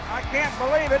can't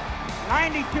believe it.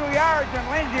 92 yards, and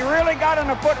Lindsey really got in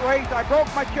a foot race. I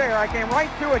broke my chair. I came right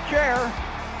through a chair,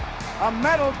 a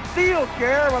metal steel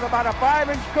chair with about a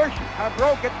 5-inch cushion. I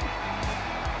broke it.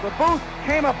 The booth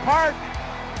came apart.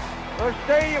 The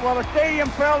stadium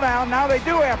fell down. Now they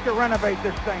do have to renovate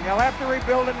this thing. They'll have to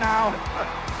rebuild it now.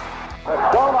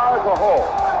 Sonar is a hole.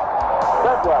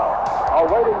 Bedwell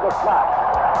awaiting the snap.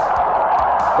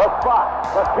 The spot.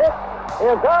 The kick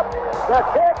is up. The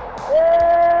kick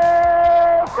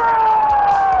is good!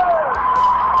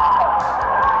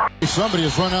 Somebody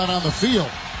has run out on the field.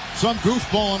 Some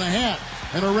goofball in a hat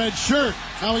and a red shirt.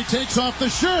 Now he takes off the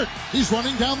shirt. He's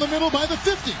running down the middle by the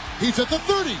 50. He's at the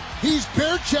 30. He's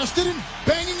bare-chested and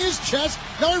banging his chest.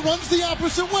 Now he runs the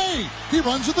opposite way. He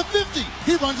runs to the 50.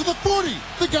 He runs to the 40.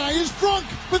 The guy is drunk,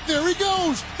 but there he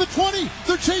goes. The 20.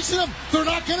 They're chasing him. They're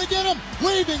not going to get him.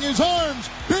 Waving his arms,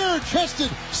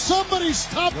 bare-chested. Somebody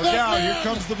stop that man. Here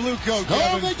comes the blue coat, Oh,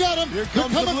 Kevin. they got him. Here They're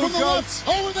comes the coming blue from the coats.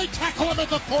 left. Oh, and they tackle him at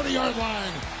the 40-yard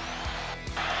line.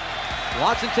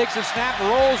 Watson takes a snap,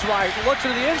 rolls right, looks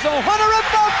into the end zone. Hunter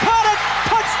inbound, caught it!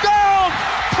 Touchdown!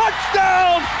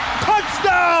 Touchdown!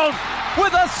 Touchdown!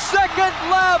 With a second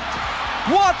left,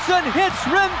 Watson hits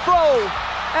Renfro,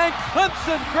 and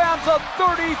Clemson grabs a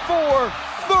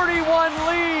 34-31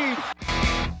 lead.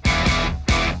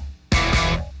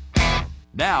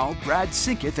 Now, Brad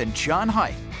Sinketh and John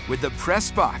Height with the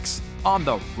Press Box on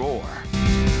the Roar.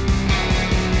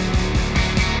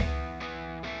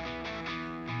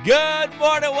 Good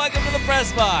morning. Welcome to the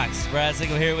Press Box. Brad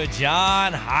Sinkle here with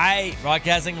John Height,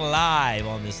 broadcasting live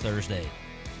on this Thursday,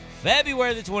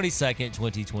 February the 22nd,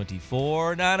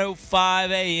 2024,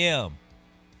 9:05 a.m.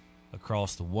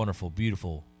 across the wonderful,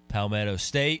 beautiful Palmetto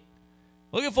State.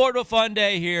 Looking forward to a fun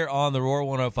day here on the Roar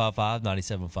 105.5,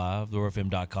 97.5,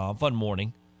 theroarfm.com. Fun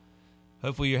morning.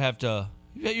 Hopefully you're having a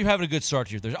good start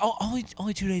to your Thursday.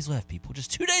 Only 2 days left, people.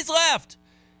 Just 2 days left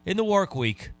in the work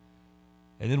week.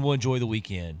 And then we'll enjoy the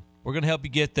weekend. We're going to help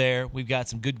you get there. We've got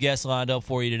some good guests lined up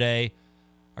for you today.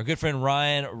 Our good friend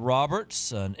Ryan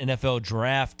Roberts, an NFL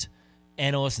draft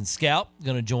analyst and scout,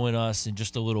 going to join us in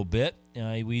just a little bit.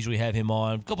 We usually have him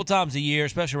on a couple times a year,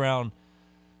 especially around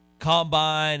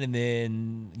Combine, and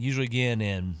then usually again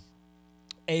in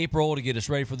April to get us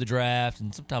ready for the draft,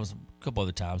 and sometimes a couple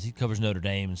other times. He covers Notre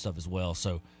Dame and stuff as well.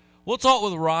 So we'll talk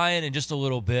with Ryan in just a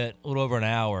little bit, a little over an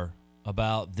hour,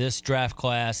 about this draft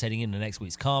class heading into next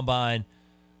week's Combine.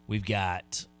 We've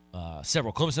got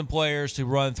several Clemson players to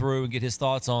run through and get his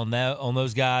thoughts on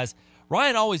those guys.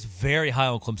 Ryan always very high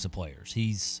on Clemson players.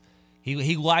 He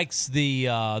likes the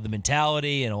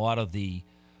mentality and a lot of the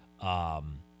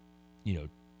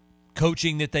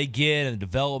coaching that they get and the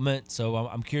development. So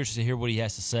I'm curious to hear what he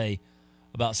has to say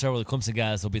about several of the Clemson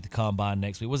guys that'll be at the Combine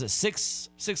next week. Was it six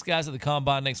guys at the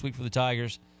Combine next week for the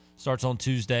Tigers? Starts on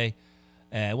Tuesday.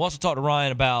 And we'll also talk to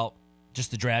Ryan about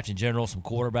just the draft in general, some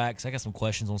quarterbacks. I got some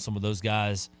questions on some of those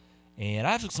guys. And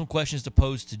I have some questions to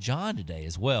pose to John today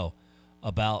as well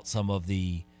about some of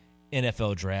the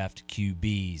NFL draft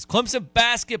QBs. Clemson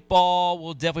basketball,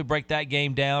 we'll definitely break that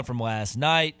game down from last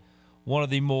night. One of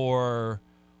the more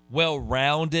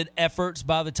well-rounded efforts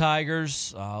by the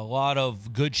Tigers. A lot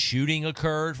of good shooting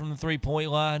occurred from the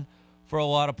three-point line for a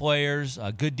lot of players.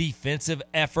 A good defensive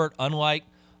effort, unlike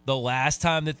the last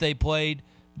time that they played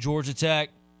Georgia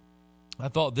Tech. I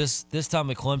thought this time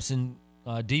the Clemson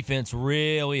defense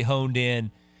really honed in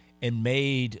and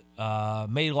made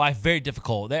life very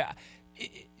difficult.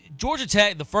 Georgia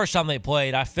Tech, the first time they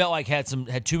played, I felt like had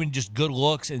too many just good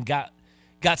looks and got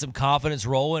some confidence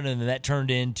rolling, and then that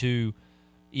turned into,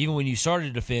 even when you started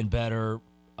to defend better,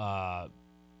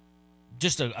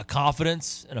 just a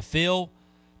confidence and a feel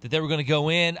that they were going to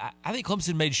go in. I think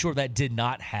Clemson made sure that did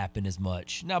not happen as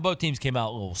much. Now, both teams came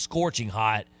out a little scorching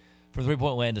hot for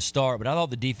three-point land to start, but I thought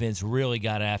the defense really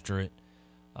got after it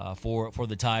for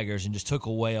the Tigers and just took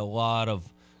away a lot of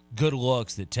good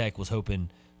looks that Tech was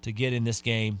hoping to get in this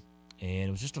game. And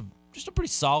it was just a pretty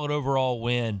solid overall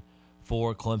win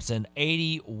for Clemson.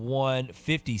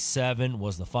 81-57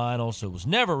 was the final, so it was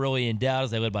never really in doubt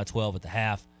as they led by 12 at the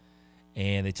half,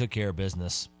 and they took care of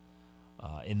business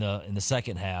in the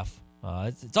second half.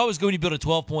 It's always good when you build a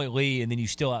 12-point lead and then you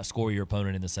still outscore your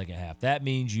opponent in the second half. That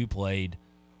means you played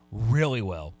really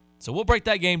well. So we'll break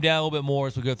that game down a little bit more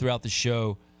as we go throughout the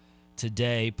show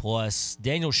today. Plus,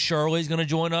 Daniel Shirley is going to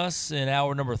join us in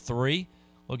hour number 3.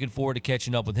 Looking forward to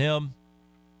catching up with him.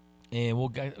 And we'll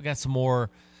got some more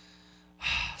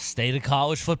state of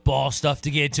college football stuff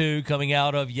to get to coming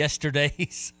out of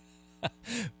yesterday's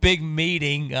big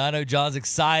meeting. I know John's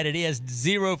excited. He has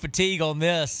zero fatigue on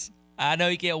this. I know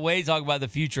he can't wait to talk about the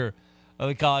future of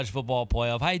the college football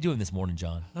playoff. How you doing this morning,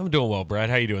 John? I'm doing well,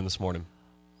 Brad. How you doing this morning?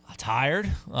 Tired.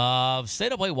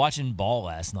 Stayed up late watching ball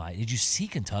last night. Did you see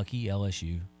Kentucky,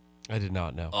 LSU? I did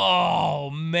not know.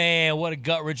 Oh, man, what a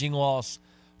gut-wrenching loss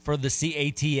for the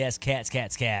CATS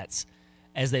Cats.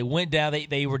 As they went down,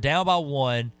 they were down by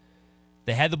 1.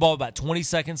 They had the ball about 20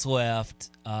 seconds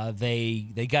left.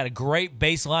 They got a great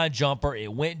baseline jumper.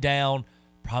 It went down.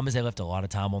 Problem is they left a lot of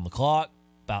time on the clock,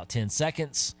 about 10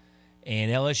 seconds.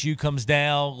 And LSU comes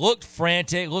down, looked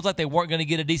frantic, looked like they weren't going to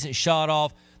get a decent shot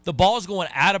off. The ball's going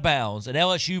out of bounds. An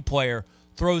LSU player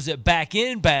throws it back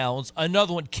in bounds.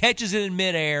 Another one catches it in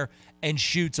midair and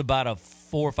shoots about a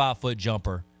 4 or 5 foot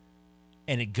jumper.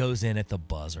 And it goes in at the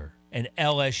buzzer. And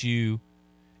LSU,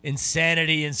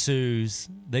 insanity ensues.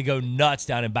 They go nuts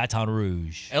down in Baton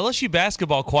Rouge. LSU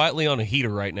basketball quietly on a heater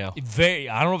right now. I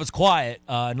don't know if it's quiet.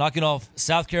 Knocking off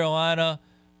South Carolina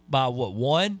by,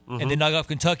 1? Mm-hmm. And then knocking off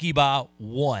Kentucky by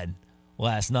 1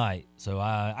 last night. So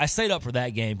I stayed up for that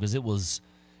game because it was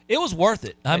worth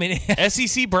it. I mean,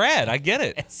 SEC Brad, I get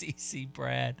it. SEC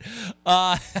Brad.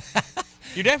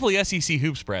 You're definitely SEC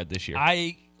hoops Brad this year.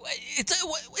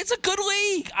 It's a good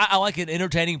league. I like an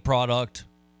entertaining product.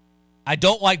 I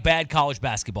don't like bad college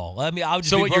basketball.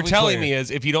 So what you're telling me is,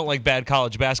 if you don't like bad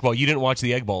college basketball, you didn't watch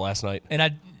the Egg Bowl last night.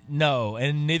 And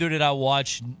neither did I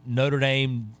watch Notre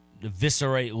Dame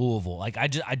eviscerate Louisville. Like I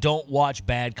don't watch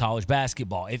bad college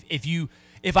basketball.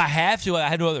 If I have to, I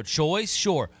had no other choice.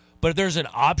 Sure. But if there's an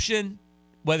option,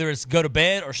 whether it's go to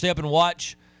bed or stay up and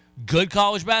watch good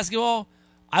college basketball,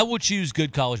 I will choose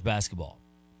good college basketball.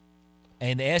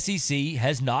 And the SEC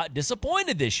has not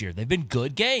disappointed this year. They've been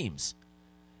good games.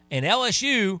 And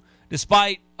LSU,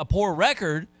 despite a poor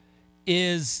record,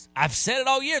 I've said it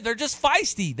all year, they're just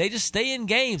feisty. They just stay in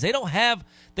games. They don't have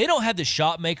the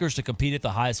shot makers to compete at the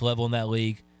highest level in that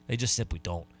league. They just simply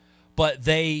don't. But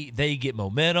they get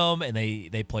momentum and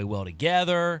they play well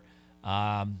together.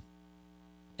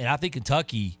 And I think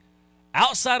Kentucky,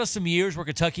 outside of some years where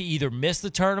Kentucky either missed the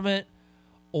tournament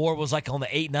or was like on the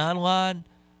 8-9 line,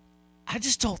 I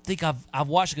just don't think I've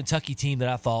watched a Kentucky team that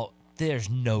I thought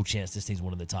there's no chance this team's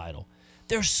winning the title.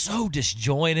 They're so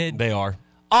disjointed. They are.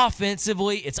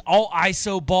 Offensively, it's all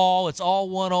ISO ball. It's all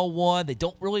one-on-one. They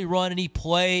don't really run any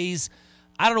plays.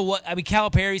 I don't know what – I mean,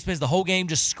 Calipari spends the whole game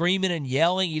just screaming and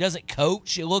yelling. He doesn't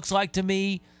coach, it looks like to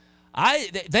me.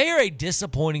 They are a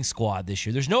disappointing squad this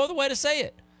year. There's no other way to say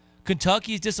it.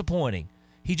 Kentucky is disappointing.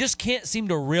 He just can't seem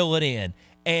to reel it in.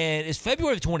 And it's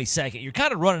February the 22nd. You're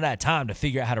kind of running out of time to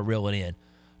figure out how to reel it in.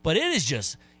 But it is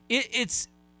just it's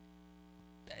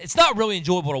not really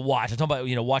enjoyable to watch. I'm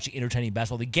talking about watching entertaining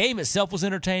basketball. The game itself was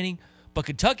entertaining, but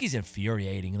Kentucky's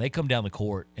infuriating. And they come down the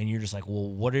court, and you're just like,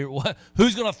 well,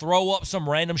 who's going to throw up some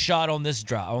random shot on this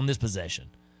possession?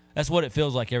 That's what it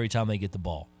feels like every time they get the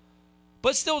ball.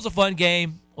 But still, it was a fun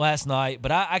game last night.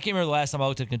 But I can't remember the last time I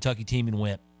looked at a Kentucky team and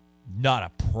went, not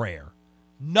a prayer.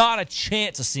 Not a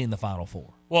chance of seeing the Final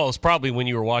Four. Well, it's probably when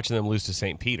you were watching them lose to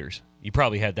St. Peter's. You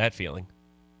probably had that feeling.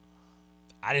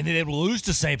 I didn't think they would lose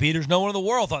to St. Peter's. No one in the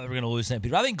world thought they were going to lose to St.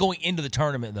 Peter's. I think going into the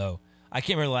tournament, though, I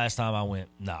can't remember the last time I went,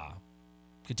 nah.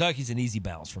 Kentucky's an easy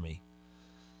bounce for me.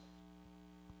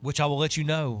 Which I will let you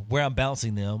know where I'm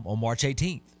bouncing them on March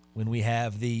 18th when we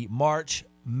have the March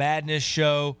Madness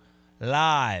show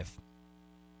live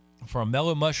from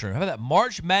Mellow Mushroom. How about that?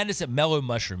 March Madness at Mellow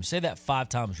Mushroom. Say that 5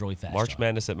 times really fast. March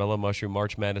Madness at Mellow Mushroom.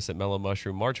 March Madness at Mellow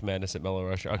Mushroom. March Madness at Mellow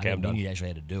Mushroom. Okay, I'm done. You actually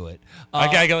had to do it.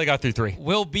 I only got through 3.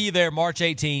 We'll be there March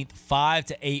 18th, 5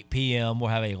 to 8 p.m.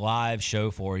 We'll have a live show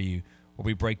for you where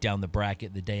we break down the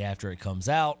bracket the day after it comes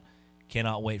out.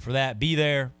 Cannot wait for that. Be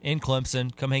there in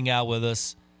Clemson. Come hang out with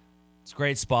us. It's a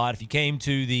great spot. If you came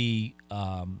to the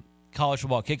college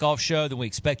football kickoff show, then we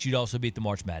expect you to also be at the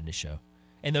March Madness show.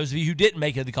 And those of you who didn't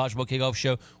make it to the college football kickoff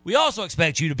show, we also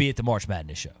expect you to be at the March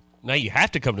Madness show. Now you have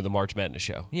to come to the March Madness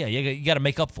show. Yeah, you got to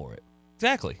make up for it.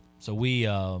 Exactly. So we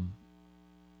are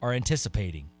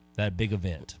anticipating that big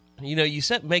event. You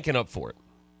said making up for it.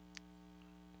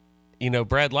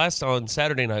 Brad, last on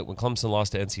Saturday night when Clemson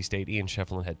lost to NC State, Ian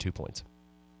Shefflin had 2 points.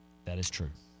 That is true.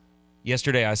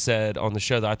 Yesterday I said on the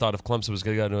show that I thought if Clemson was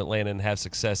going to go to Atlanta and have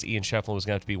success, Ian Shefflin was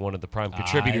going to have to be one of the prime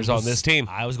contributors on this team.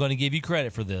 I was going to give you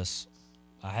credit for this.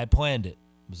 I had planned it.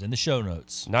 It was in the show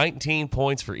notes. 19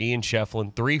 points for Ian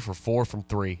Shefflin, 3 for 4 from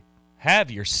 3.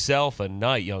 Have yourself a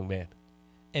night, young man.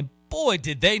 And boy,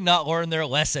 did they not learn their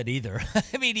lesson either.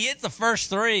 I mean, he hits the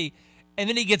first 3, and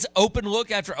then he gets open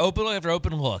look after open look after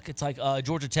open look. It's like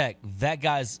Georgia Tech. That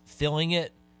guy's filling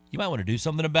it. You might want to do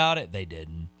something about it. They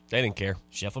didn't. They didn't care.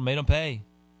 Shefflin made them pay.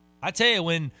 I tell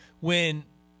you, when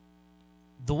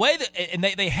the way that – and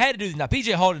they had to do this. Now,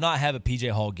 P.J. Hall did not have a P.J.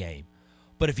 Hall game.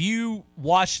 But if you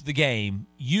watched the game,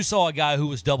 you saw a guy who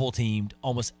was double-teamed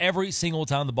almost every single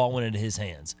time the ball went into his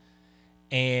hands.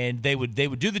 And they would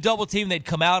do the double team, they'd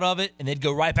come out of it, and they'd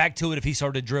go right back to it if he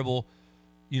started to dribble,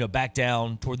 back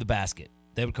down toward the basket.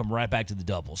 They would come right back to the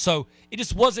double. So it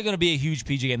just wasn't going to be a huge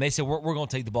PG game. They said, we're going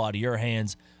to take the ball out of your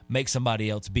hands, make somebody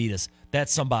else beat us. That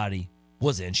somebody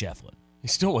was in Shefflin. He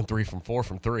still went 3 from 4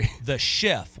 from 3. The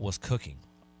chef was cooking.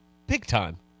 Big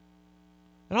time.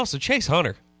 And also, Chase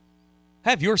Hunter,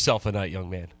 have yourself a night,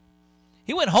 young man.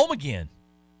 He went home again.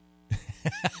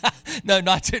 No,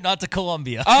 not to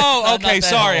Columbia. Oh, okay,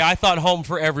 sorry. Home. I thought home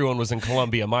for everyone was in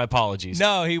Columbia. My apologies.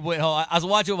 No, he went home. I was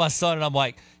watching with my son, and I'm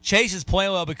like, Chase is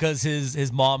playing well because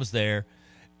his mom's there.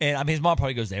 And, I mean, his mom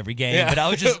probably goes to every game. Yeah. But I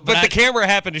was just... but the camera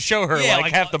happened to show her,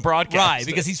 like half the broadcast. Right,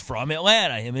 because he's from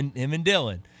Atlanta, him and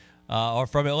Dylan. Are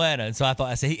from Atlanta, and so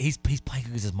I said he's playing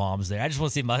because his mom's there. I just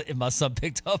want to see if my son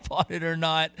picked up on it or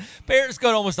not. Parents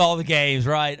go to almost all the games,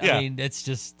 right? Yeah. I mean, it's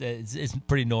just it's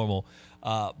pretty normal.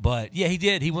 But yeah, he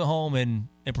did. He went home and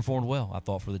performed well, I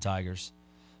thought, for the Tigers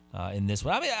in this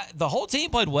one. I mean, the whole team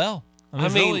played well. I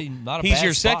mean, really not a he's bad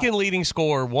your spot. second leading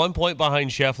scorer, 1 point behind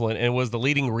Shefflin, and was the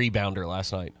leading rebounder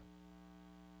last night.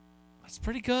 That's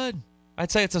pretty good.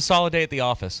 I'd say it's a solid day at the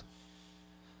office.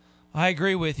 I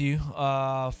agree with you.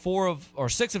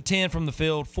 6 of 10 from the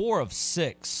field, 4 of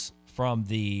 6 from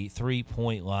the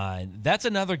 3-point line. That's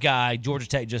another guy Georgia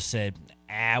Tech just said,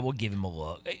 we'll give him a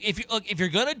look. If you're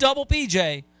going to double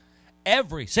PJ,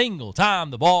 every single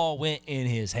time the ball went in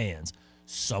his hands,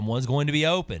 someone's going to be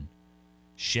open.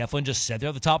 Shefflin just sat there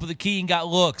at the top of the key and got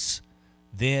looks.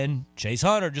 Then Chase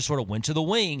Hunter just sort of went to the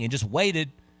wing and just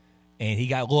waited, and he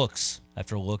got looks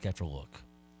after look after look.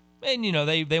 And,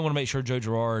 they want to make sure Joe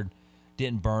Girard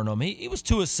didn't burn him. He was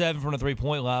 2 of 7 from the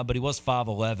 3-point line, but he was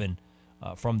 5-11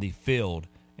 from the field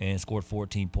and scored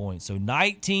 14 points. So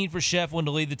 19 for Shefflin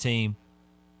to lead the team,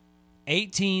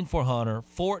 18 for Hunter,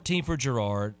 14 for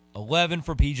Girard, 11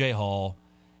 for P.J. Hall,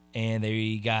 and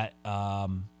they got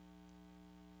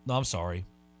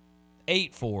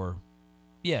 8 for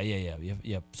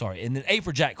sorry, and then 8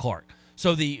 for Jack Clark.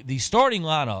 So the starting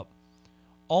lineup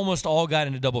almost all got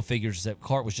into double figures, except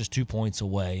Clark was just 2 points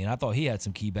away, and I thought he had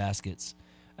some key baskets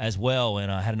as well, and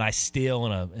had a nice steal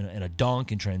and a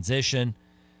dunk in transition.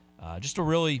 Just a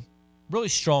really, really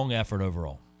strong effort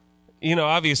overall.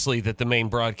 Obviously that the main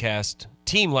broadcast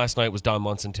team last night was Don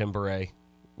Munson, Tim Beret,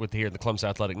 with the Clemson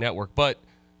Athletic Network, but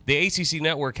the ACC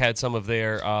Network had some of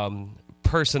their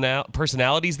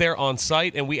personalities there on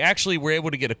site, and we actually were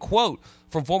able to get a quote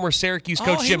from former Syracuse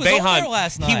coach Jim Boeheim.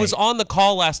 Last night. He was on the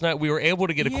call last night. We were able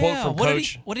to get a quote from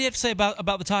Coach. What did he have to say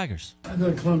about the Tigers? I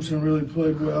thought Clemson really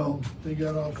played well. They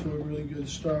got off to a really good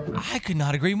start. I could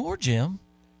not agree more, Jim.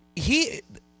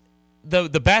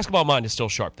 The basketball mind is still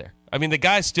sharp there. I mean, the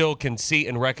guy still can see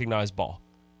and recognize ball.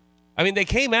 I mean, they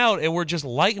came out and were just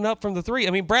lighting up from the three.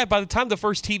 I mean, Brad, by the time the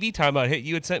first TV timeout hit,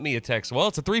 you had sent me a text. Well,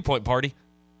 it's a 3-point party.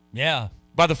 Yeah.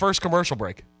 By the first commercial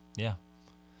break. Yeah.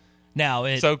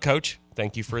 Now so, Coach,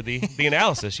 thank you for the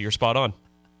analysis. You're spot on.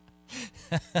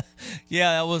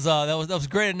 Yeah, that was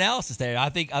great analysis there. I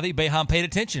think Boeheim paid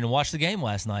attention and watched the game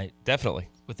last night. Definitely.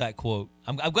 With that quote.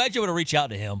 I'm glad you were able to reach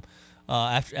out to him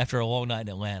after a long night in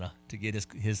Atlanta to get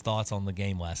his thoughts on the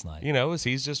game last night. As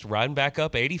he's just riding back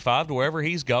up 85 to wherever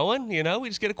he's going, we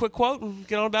just get a quick quote and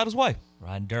get on about his way.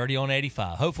 Riding dirty on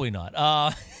 85. Hopefully not.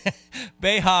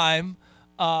 Boeheim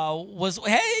was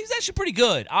actually pretty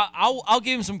good. I'll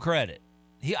give him some credit.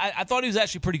 I thought he was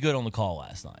actually pretty good on the call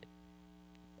last night.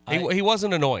 He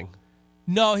wasn't annoying.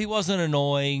 No, he wasn't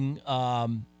annoying.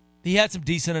 He had some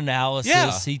decent analysis.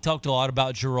 Yeah. He talked a lot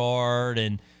about Girard,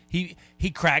 and he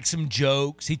cracked some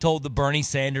jokes. He told the Bernie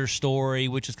Sanders story,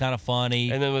 which is kind of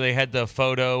funny. And then when they had the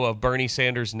photo of Bernie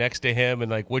Sanders next to him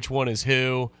and, which one is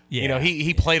who,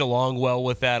 he played along well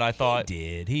with that, I thought.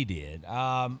 He did.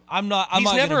 I'm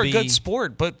He's never a good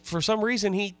sport, but for some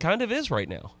reason he kind of is right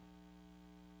now.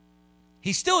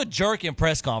 He's still a jerk in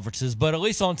press conferences, but at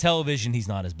least on television, he's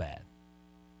not as bad.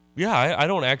 Yeah, I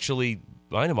don't actually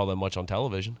mind him all that much on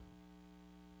television.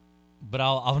 But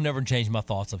I'll never change my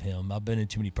thoughts of him. I've been in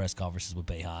too many press conferences with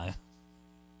Boeheim.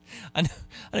 I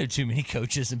know too many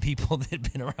coaches and people that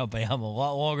have been around Boeheim a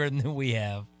lot longer than we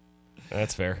have.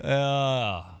 That's fair.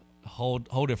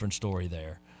 Whole different story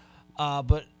there.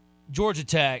 But Georgia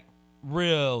Tech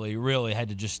really, really had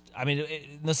to just –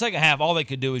 in the second half, all they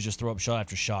could do was just throw up shot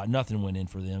after shot. Nothing went in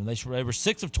for them. They were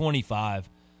 6 of 25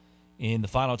 in the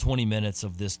final 20 minutes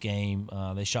of this game.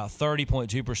 They shot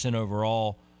 30.2%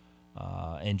 overall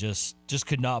and just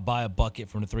could not buy a bucket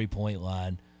from the three-point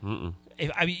line. Mm-mm.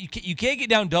 You can't get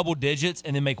down double digits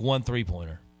and then make one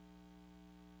three-pointer.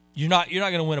 you're not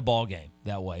going to win a ball game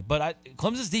that way. But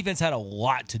Clemson's defense had a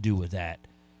lot to do with that.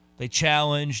 They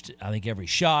challenged, I think, every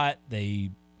shot. They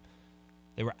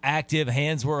were active,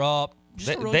 hands were up.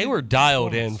 They were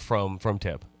dialed in from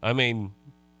tip. I mean,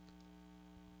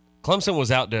 Clemson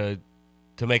was out to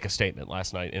make a statement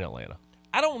last night in Atlanta.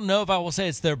 I don't know if I will say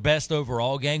it's their best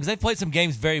overall game because they've played some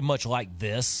games very much like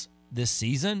this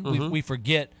season. Mm-hmm. We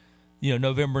forget,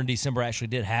 November and December actually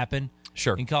did happen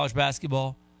in college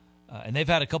basketball. And they've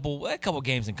had a couple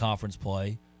games in conference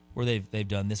play where they've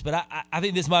done this. But I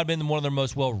think this might have been one of their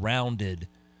most well-rounded,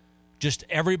 just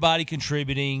everybody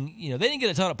contributing. They didn't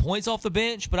get a ton of points off the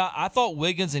bench, but I thought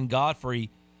Wiggins and Godfrey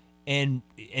and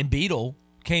Beadle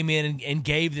came in and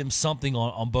gave them something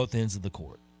on both ends of the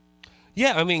court.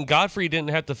 Yeah, I mean, Godfrey didn't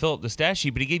have to fill up the stat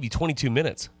sheet, but he gave you 22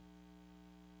 minutes.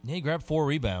 Yeah, he grabbed 4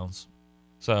 rebounds.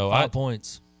 So 5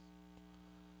 points.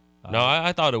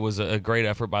 I thought it was a great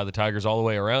effort by the Tigers all the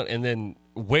way around. And then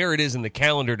where it is in the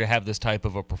calendar to have this type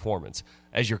of a performance.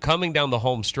 As you're coming down the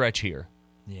home stretch here,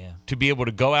 to be able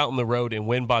to go out on the road and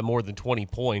win by more than 20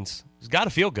 points, it's got to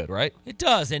feel good, right? It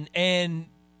does. And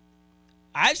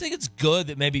I actually think it's good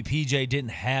that maybe PJ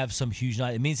didn't have some huge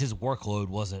night. It means his workload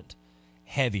wasn't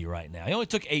heavy right now. He only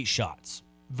took 8 shots.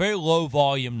 Very low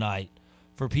volume night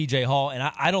for PJ Hall, and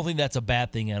I don't think that's a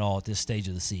bad thing at all at this stage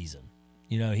of the season.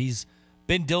 He's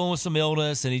been dealing with some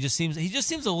illness, and he just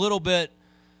seems a little bit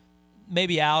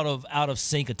maybe out of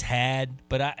sync a tad,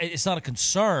 but it's not a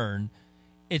concern.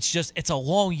 It's a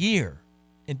long year,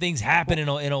 and things happen in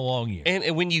a long year.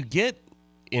 And when you get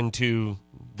into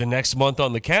the next month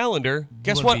on the calendar,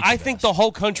 guess what? I think the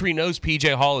whole country knows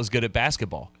PJ Hall is good at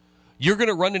basketball. You're going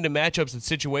to run into matchups and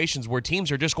situations where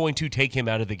teams are just going to take him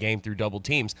out of the game through double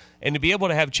teams. And to be able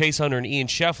to have Chase Hunter and Ian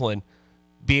Shefflin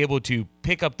be able to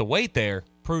pick up the weight there.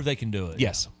 Prove they can do it.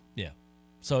 Yes. Yeah.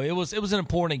 So it was an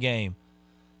important game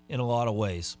in a lot of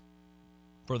ways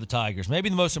for the Tigers. Maybe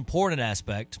the most important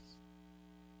aspect,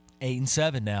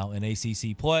 8-7 now in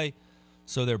ACC play.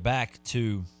 So they're back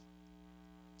to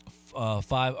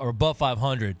 5 or above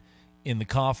 500 in the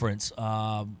conference.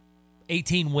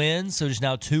 18 wins, so just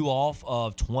now 2 off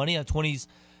of 20. 20's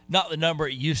not the number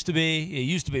it used to be. It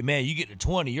used to be, man, you get to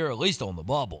 20, you're at least on the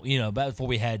bubble. Back before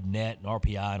we had net and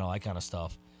RPI and all that kind of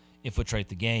stuff infiltrate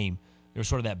the game. There's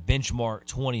sort of that benchmark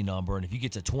 20 number, and if you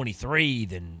get to 23,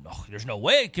 then there's no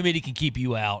way a committee can keep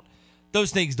you out.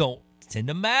 Those things don't tend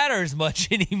to matter as much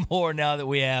anymore now that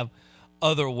we have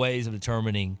other ways of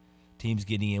determining teams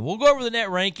getting in. We'll go over the net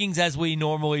rankings as we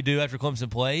normally do after Clemson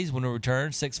plays. When we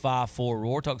return, 654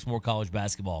 Roar. Talk some more college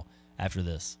basketball after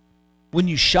this. When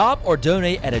you shop or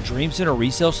donate at a Dream Center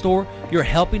resale store, you're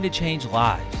helping to change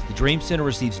lives. The Dream Center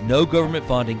receives no government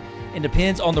funding and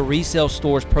depends on the resale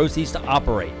store's proceeds to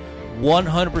operate.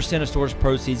 100% of stores'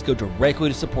 proceeds go directly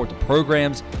to support the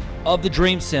programs of the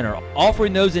Dream Center,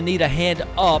 offering those in need a hand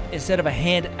up instead of a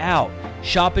hand out.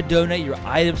 Shop and donate your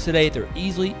items today at their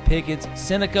Easley, Pickens,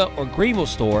 Seneca, or Greenville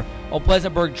store on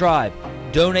Pleasantburg Drive.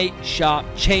 Donate, shop,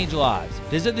 change lives.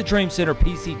 Visit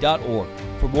thedreamcenterpc.org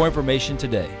for more information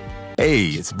today. Hey,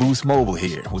 it's Boost Mobile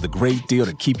here with a great deal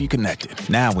to keep you connected.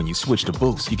 Now when you switch to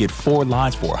Boost, you get 4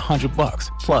 lines for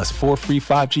 $100, plus 4 free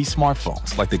 5G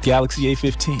smartphones like the Galaxy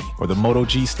A15 or the Moto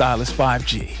G Stylus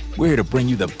 5G. We're here to bring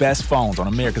you the best phones on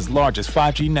America's largest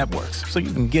 5G networks so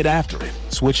you can get after it.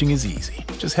 Switching is easy.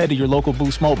 Just head to your local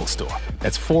Boost Mobile store.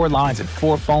 That's 4 lines and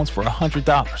 4 phones for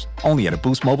 $100. Only at a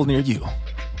Boost Mobile near you.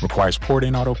 Requires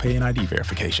port-in, auto-pay, and ID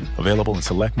verification. Available in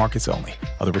select markets only.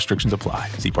 Other restrictions apply.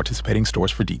 See participating stores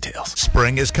for details.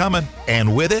 Spring is coming,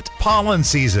 and with it, pollen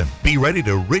season. Be ready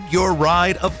to rid your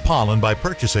ride of pollen by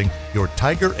purchasing your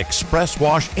Tiger Express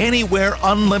Wash Anywhere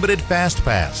Unlimited Fast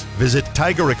Pass. Visit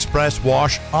Tiger Express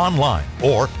Wash online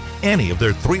or any of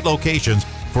their 3 locations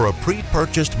for a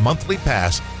pre-purchased monthly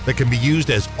pass that can be used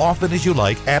as often as you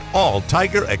like at all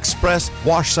Tiger Express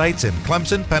wash sites in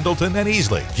Clemson, Pendleton, and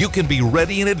Easley. You can be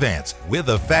ready in advance with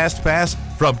a fast pass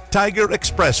from Tiger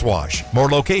Express Wash. More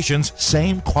locations,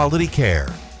 same quality care.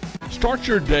 Start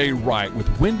your day right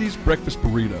with Wendy's Breakfast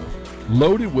Burrito,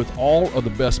 loaded with all of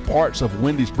the best parts of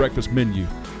Wendy's breakfast menu.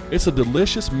 It's a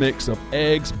delicious mix of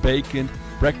eggs, bacon,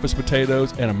 breakfast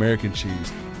potatoes, and American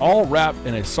cheese, all wrapped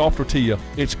in a soft tortilla.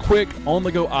 It's quick,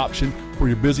 on-the-go option for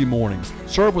your busy mornings.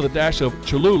 Serve with a dash of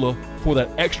Cholula for that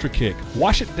extra kick.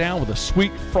 Wash it down with a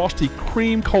sweet, frosty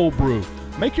cream cold brew.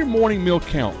 Make your morning meal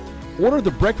count. Order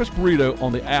the breakfast burrito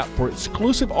on the app for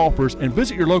exclusive offers and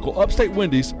visit your local upstate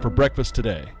Wendy's for breakfast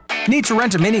today. Need to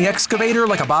rent a mini excavator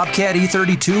like a Bobcat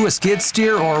E32, a skid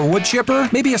steer, or a wood chipper?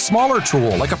 Maybe a smaller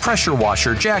tool like a pressure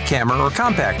washer, jackhammer, or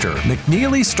compactor?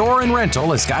 McNeely Store and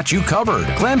Rental has got you covered.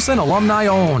 Clemson alumni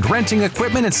owned, renting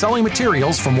equipment and selling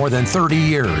materials for more than 30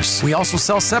 years. We also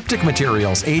sell septic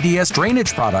materials, ADS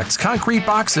drainage products, concrete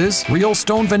boxes, real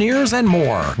stone veneers, and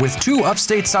more. With 2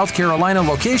 upstate South Carolina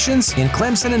locations in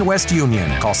Clemson and West Union.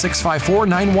 Call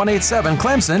 654-9187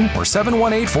 Clemson or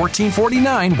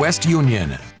 718-1449 West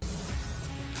Union.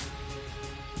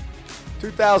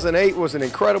 2008 was an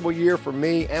incredible year for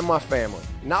me and my family.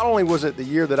 Not only was it the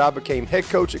year that I became head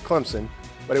coach at Clemson,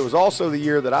 but it was also the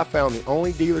year that I found the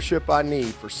only dealership I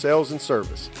need for sales and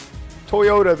service.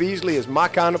 Toyota of Easley is my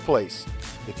kind of place.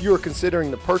 If you are considering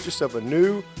the purchase of a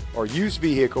new or used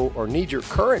vehicle or need your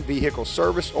current vehicle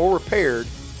serviced or repaired,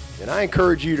 then I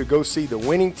encourage you to go see the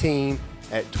winning team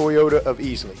at Toyota of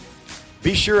Easley.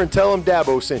 Be sure and tell them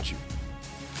Dabo sent you.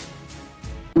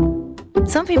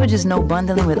 Some people just know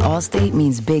bundling with Allstate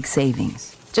means big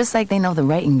savings. Just like they know the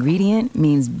right ingredient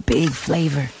means big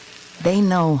flavor. They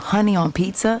know honey on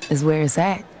pizza is where it's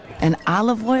at. And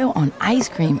olive oil on ice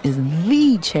cream is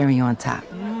the cherry on top.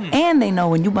 And they know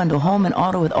when you bundle home and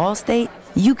auto with Allstate,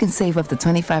 you can save up to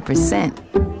 25%.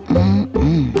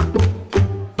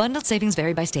 Bundled savings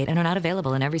vary by state and are not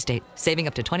available in every state. Saving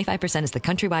up to 25% is the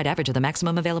countrywide average of the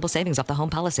maximum available savings off the home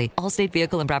policy. Allstate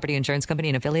Vehicle and Property Insurance Company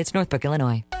and affiliates, Northbrook,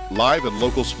 Illinois. Live and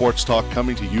local sports talk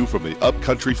coming to you from the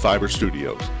Upcountry Fiber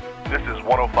Studios. This is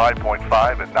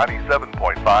 105.5 and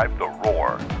 97.5 The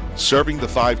Roar. Serving the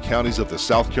 5 counties of the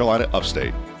South Carolina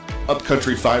upstate.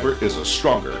 Upcountry Fiber is a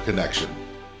stronger connection.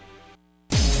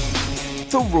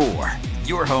 The Roar,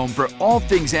 your home for all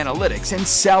things analytics and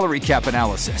salary cap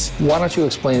analysis. Why don't you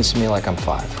explain this to me like I'm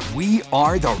 5? We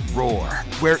are The Roar,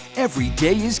 where every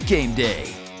day is game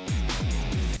day.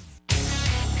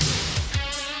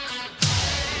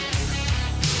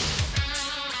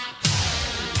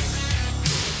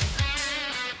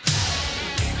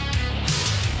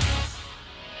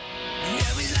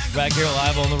 Back here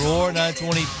live on The Roar,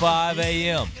 9:25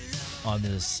 a.m. on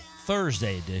this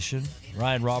Thursday edition.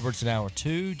 Ryan Roberts in hour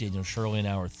 2, Daniel Shirley in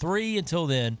hour 3. Until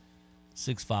then,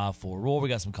 654 Roar. We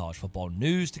got some college football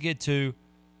news to get to.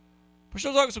 We're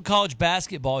still talking some college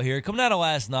basketball here. Coming out of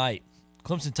last night,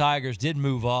 Clemson Tigers did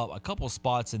move up a couple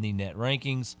spots in the net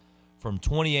rankings from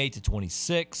 28 to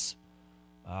 26.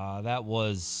 That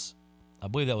was, I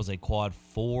believe that was a quad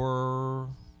 4.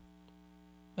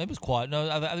 Maybe it was quad. No,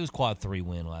 I think it was quad 3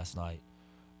 win last night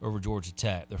over Georgia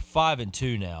Tech. They're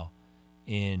 5-2 now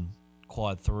in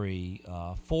quad 3,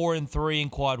 4-3 in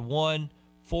quad 1,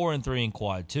 4-3 in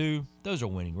quad 2. Those are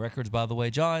winning records, by the way,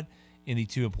 John, in the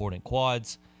 2 important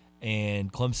quads.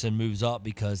 And Clemson moves up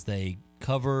because they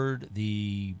covered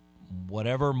the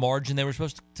whatever margin they were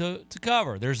supposed to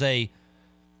cover. There's a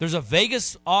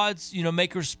Vegas odds,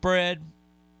 maker spread,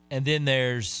 and then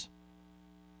there's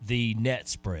the net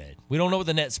spread. We don't know what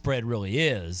the net spread really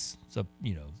is. So,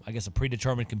 I guess a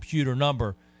predetermined computer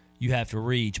number you have to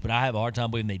reach, but I have a hard time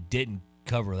believing they didn't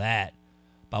cover that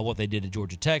by what they did to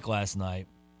Georgia Tech last night.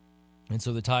 And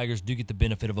so the Tigers do get the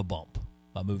benefit of a bump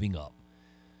by moving up.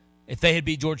 If they had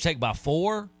beat Georgia Tech by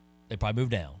 4, they'd probably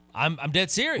move down. I'm dead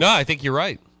serious. No, I think you're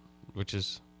right, which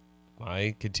is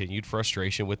my continued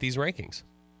frustration with these rankings.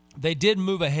 They did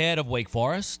move ahead of Wake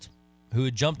Forest, who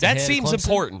had jumped ahead. That seems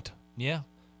important. Yeah.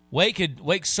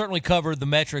 Wake certainly covered the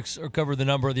metrics or covered the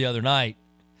number the other night.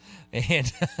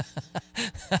 And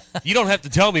you don't have to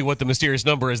tell me what the mysterious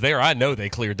number is there. I know they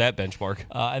cleared that benchmark.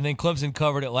 And then Clemson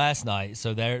covered it last night,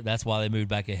 so that's why they moved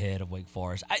back ahead of Wake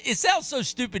Forest. It sounds so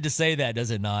stupid to say that,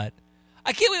 does it not?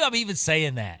 I can't believe I'm even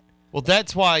saying that. Well,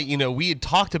 that's why, we had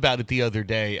talked about it the other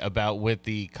day about with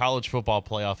the college football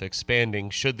playoff expanding,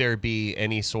 should there be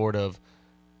any sort of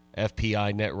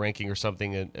FPI net ranking or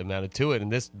something amounted to it.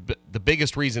 And the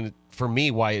biggest reason for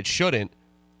me why it shouldn't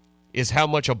is how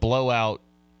much a blowout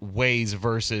weighs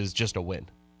versus just a win.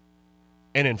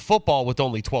 And in football, with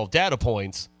only 12 data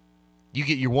points, you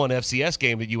get your one FCS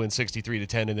game that you win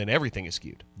 63-10, and then everything is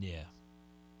skewed. Yeah.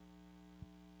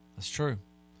 That's true.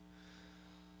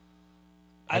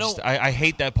 I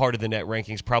hate that part of the net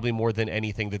rankings probably more than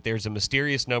anything, that there's a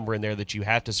mysterious number in there that you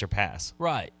have to surpass.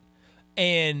 Right.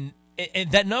 And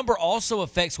that number also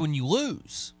affects when you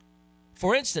lose.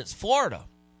 For instance, Florida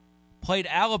played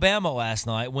Alabama last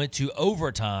night, went to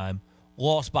overtime,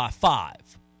 lost by 5.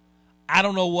 I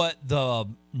don't know what the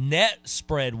net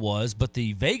spread was, but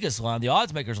the Vegas line, the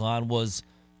odds makers line, was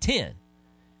 10.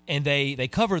 And they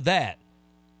covered that.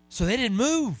 So they didn't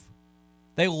move.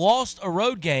 They lost a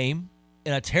road game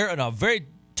in a very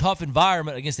tough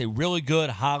environment against a really good,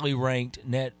 highly ranked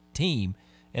net team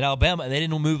in Alabama, and they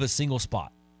didn't move a single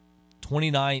spot.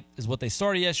 29th is what they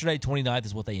started yesterday. 29th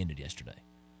is what they ended yesterday.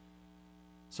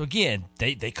 So, again,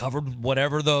 they covered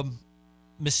whatever the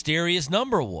mysterious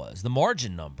number was, the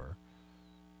margin number.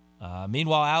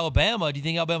 Meanwhile, Alabama, do you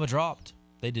think Alabama dropped?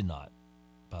 They did not,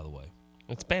 by the way.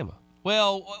 It's Bama.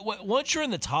 Well, once you're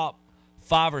in the top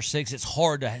 5 or 6, it's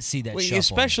hard to see that shuffle.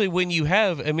 Especially when you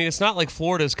have, it's not like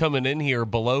Florida's coming in here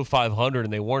below 500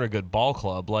 and they weren't a good ball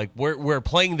club. Like, where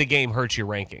playing the game hurts your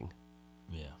ranking.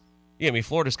 Yeah,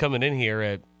 Florida's coming in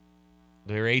here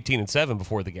they're 18-7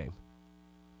 before the game.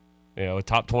 A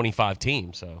top 25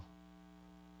 team, so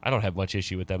I don't have much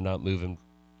issue with them not moving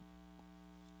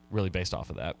really based off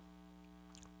of that.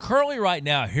 Currently right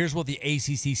now, here's what the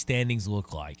ACC standings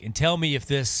look like. And tell me if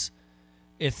this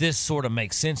sort of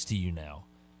makes sense to you now.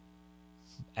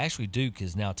 Actually, Duke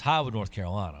is now tied with North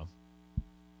Carolina.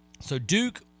 So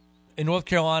Duke and North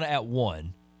Carolina at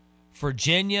 1.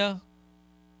 Virginia,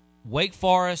 Wake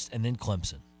Forest, and then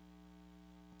Clemson.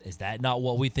 Is that not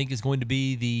what we think is going to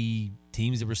be the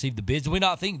teams that receive the bids? Do we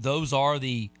not think those are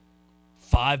the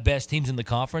 5 best teams in the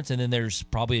conference, and then there's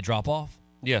probably a drop-off?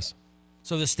 Yes.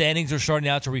 So the standings are starting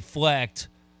out to reflect,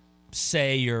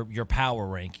 say, your power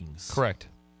rankings. Correct.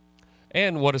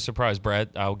 And what a surprise, Brad.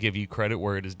 I'll give you credit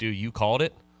where it is due. You called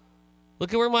it.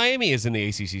 Look at where Miami is in the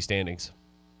ACC standings.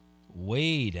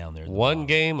 Way down there. One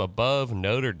game above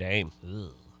Notre Dame.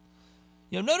 Ugh.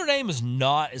 Notre Dame is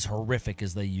not as horrific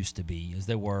as they used to be, as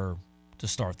they were to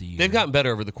start the year. They've gotten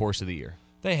better over the course of the year.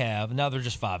 They have. Now they're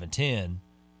just 5-10.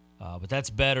 But that's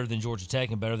better than Georgia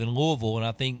Tech and better than Louisville. And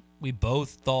I think we both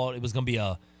thought it was going to be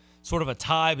a sort of a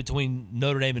tie between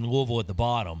Notre Dame and Louisville at the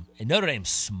bottom. And Notre Dame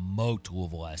smoked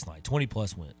Louisville last night.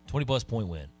 20-plus point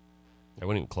win. They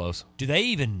weren't even close. Do they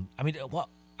even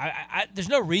 – there's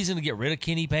no reason to get rid of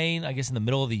Kenny Payne, I guess, in the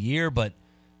middle of the year. But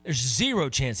there's zero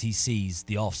chance he sees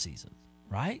the offseason,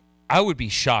 right? I would be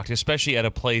shocked, especially at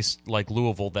a place like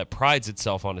Louisville that prides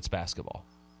itself on its basketball.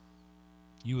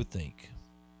 You would think.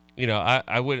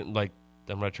 I wouldn't,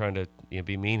 I'm not trying to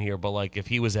be mean here, but, if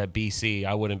he was at BC,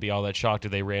 I wouldn't be all that shocked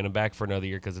if they ran him back for another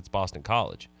year because it's Boston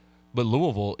College. But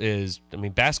Louisville is,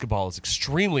 basketball is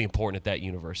extremely important at that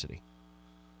university.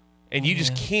 And you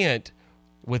just can't,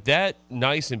 with that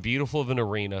nice and beautiful of an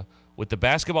arena, with the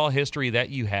basketball history that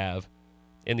you have,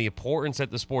 and the importance that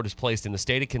the sport is placed in the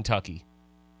state of Kentucky,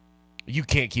 you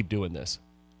can't keep doing this.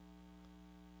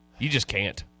 You just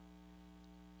can't.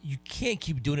 You can't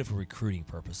keep doing it for recruiting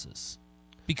purposes.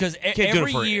 Because can't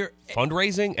every do it for year...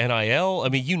 fundraising, NIL,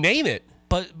 you name it.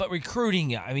 But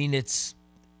recruiting,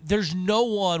 there's no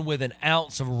one with an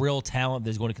ounce of real talent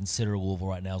that's going to consider Louisville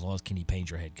right now as long as Kenny Payne's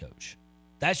your head coach.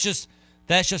 That's just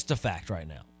a fact right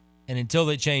now. And until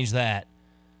they change that,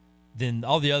 then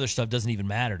all the other stuff doesn't even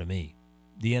matter to me.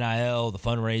 The NIL, the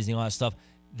fundraising, all that stuff,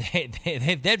 they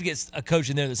have to get a coach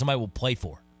in there that somebody will play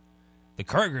for. The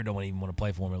Kurger don't even want to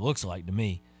play for him, it looks like to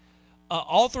me.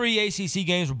 All 3 ACC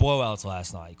games were blowouts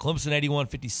last night. Clemson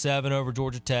 81-57 over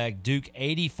Georgia Tech. Duke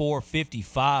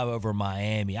 84-55 over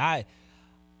Miami. I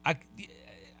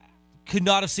could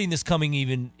not have seen this coming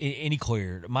even any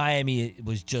clearer. Miami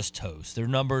was just toast. Their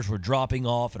numbers were dropping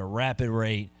off at a rapid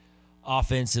rate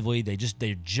offensively.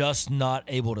 They're just not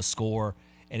able to score.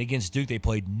 And against Duke, they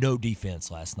played no defense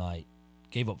last night.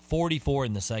 Gave up 44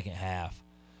 in the second half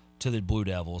to the Blue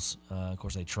Devils. Of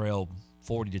course, they trailed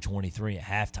 40-23 at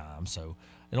halftime, so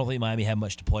I don't think Miami had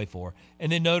much to play for.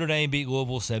 And then Notre Dame beat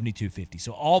Louisville 72-50.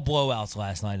 So all blowouts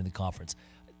last night in the conference.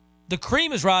 The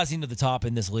cream is rising to the top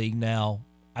in this league now.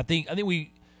 I think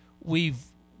we've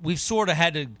sort of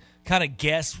had to kind of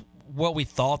guess what we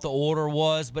thought the order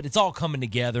was, but it's all coming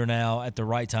together now at the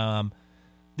right time.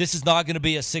 This is not going to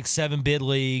be a 6-7 bid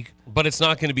league, but it's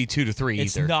not going to be 2-3 either.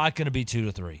 It's not going to be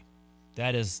 2-3.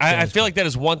 I feel like that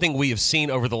is one thing we have seen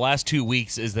over the last 2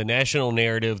 weeks is the national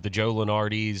narrative, the Joe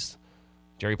Lunardis,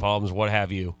 Jerry Palms, what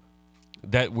have you,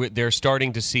 that they're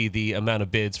starting to see the amount of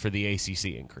bids for the ACC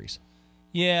increase.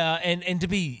 Yeah, and to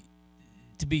be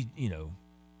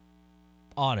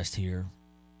honest here,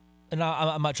 and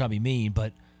I'm not trying to be mean,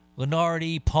 but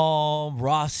Lunardi, Palm,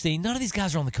 Rothstein, none of these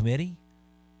guys are on the committee.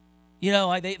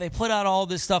 They put out all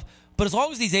this stuff. But as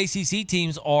long as these ACC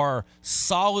teams are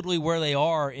solidly where they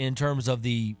are in terms of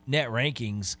the net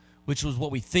rankings, which was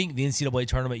what we think the NCAA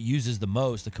tournament uses the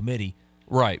most, the committee,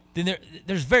 right? Then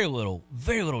there's very little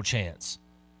chance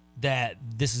that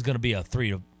this is going to be a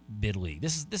 3-bid league.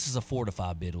 This is a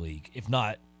 4-5 bid league, if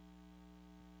not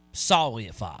solidly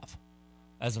at 5,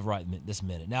 as of right this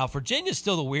minute. Now Virginia's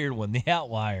still the weird one, the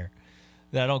outlier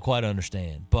that I don't quite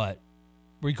understand. But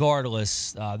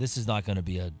regardless, this is not going to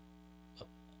be a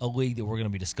league that we're going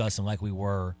to be discussing like we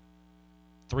were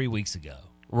 3 weeks ago.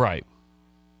 Right.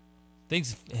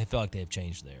 Things feel like they have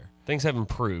changed there. Things have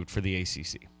improved for the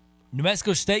ACC. New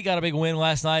Mexico State got a big win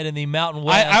last night in the Mountain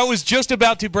West. I was just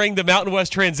about to bring the Mountain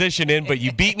West transition in, but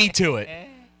you beat me to it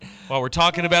while we're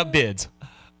talking about bids.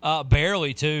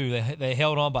 Barely, too. They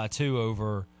held on by 2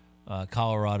 over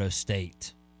Colorado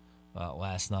State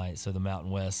last night. So the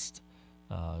Mountain West.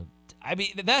 I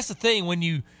mean, that's the thing when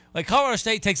you like Colorado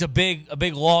State takes a big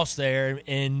loss there,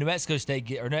 and New Mexico State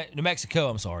New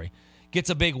Mexico, gets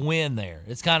a big win there.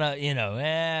 It's kind of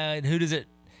who does it?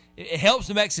 It helps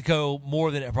New Mexico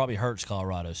more than it probably hurts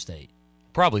Colorado State.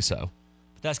 Probably so.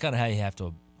 But that's kind of how you have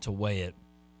to weigh it.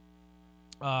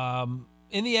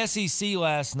 In the SEC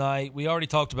last night, we already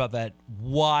talked about that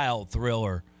wild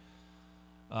thriller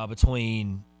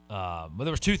between. Well,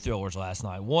 there was 2 thrillers last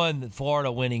night. One,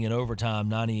 Florida winning in overtime,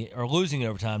 losing in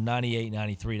overtime,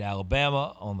 98-93 to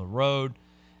Alabama on the road,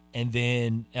 and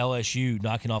then LSU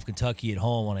knocking off Kentucky at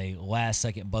home on a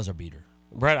last-second buzzer beater.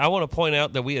 Brad, I want to point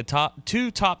out that we had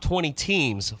 2 top 20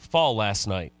 teams fall last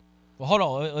night. Well, hold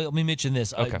on. Let me mention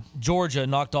this. Okay. Georgia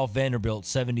knocked off Vanderbilt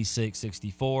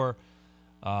 76-64.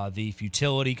 The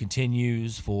futility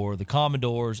continues for the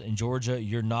Commodores. In Georgia,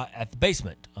 you're not at the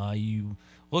basement. You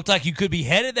looked like you could be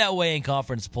headed that way in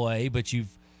conference play, but you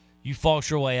fought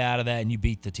your way out of that, and you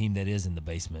beat the team that is in the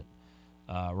basement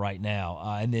right now.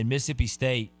 And then Mississippi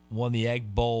State won the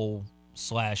Egg Bowl /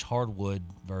 hardwood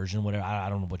version, whatever. I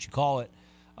don't know what you call it.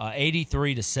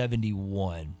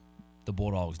 83-71. The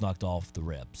Bulldogs knocked off the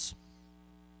Rebs.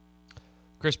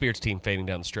 Chris Beard's team fading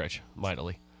down the stretch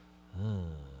mightily.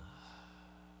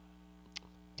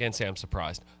 Can't say I'm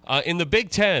surprised. In the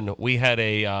Big Ten, we had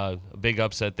a big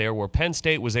upset there where Penn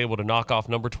State was able to knock off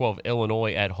number 12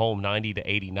 Illinois at home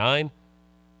 90-89.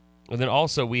 And then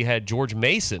also we had George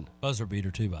Mason. Buzzer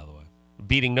beater too, by the way.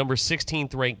 Beating number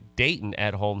 16th ranked Dayton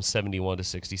at home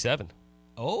 71-67.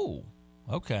 Oh,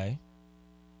 okay.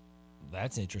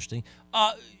 That's interesting.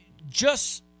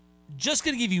 Just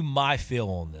going to give you my feel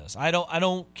on this. I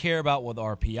don't care about what the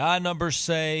RPI numbers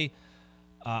say.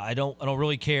 I don't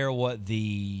really care what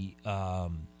the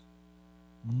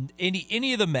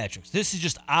any of the metrics. This is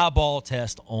just eyeball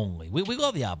test only. We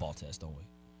love the eyeball test, don't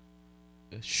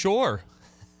we? Sure.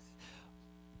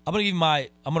 I'm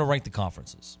gonna rank the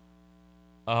conferences.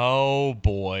 Oh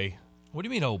boy. What do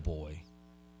you mean, oh boy?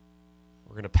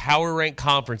 We're gonna power rank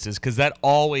conferences because that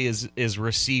always is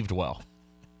received well.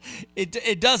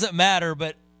 It doesn't matter,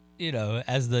 but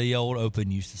as the old Open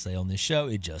used to say on this show,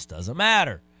 it just doesn't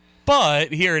matter.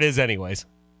 But here it is anyways.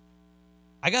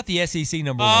 I got the SEC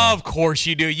number 1. Of course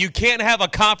you do. You can't have a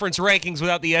conference rankings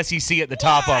without the SEC at the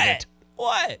top of it.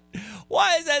 What?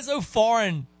 Why is that so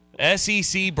foreign?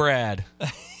 SEC Brad.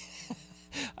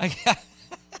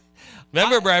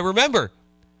 Remember,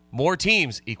 more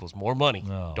teams equals more money.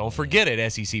 Oh, don't forget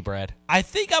it, SEC Brad. I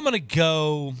think I'm going to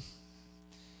go,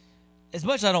 as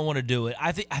much as I don't want to do it,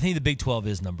 I think the Big 12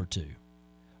 is number 2.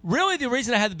 Really, the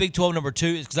reason I had the Big 12 number 2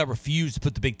 is because I refused to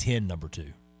put the Big 10 number 2.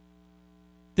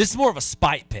 This is more of a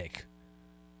spite pick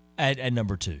at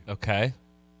number 2. Okay.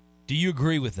 Do you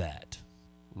agree with that?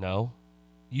 No.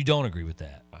 You don't agree with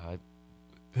that?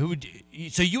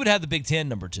 So you would have the Big 10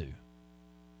 number 2.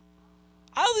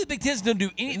 I don't think the Big 10's going to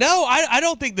do anything. No, I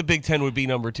don't think the Big 10 would be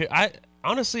number 2.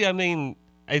 Honestly,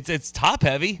 it's top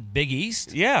heavy. Big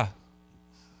East? Yeah.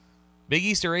 Big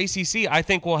East or ACC, I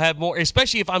think we'll have more,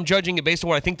 especially if I'm judging it based on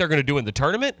what I think they're going to do in the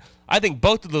tournament. I think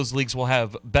both of those leagues will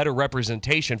have better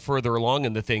representation further along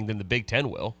in the thing than the Big 10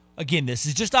 will. Again, this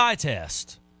is just eye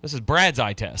test. This is Brad's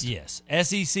eye test. Yes.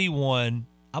 SEC 1.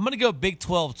 I'm going to go Big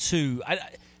 12 2.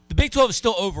 The Big 12 is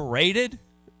still overrated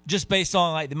just based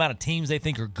on the amount of teams they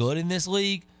think are good in this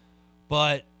league,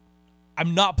 but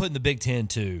I'm not putting the Big 10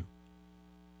 2.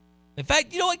 In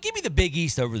fact, you know what? Give me the Big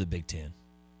East over the Big 10.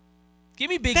 Give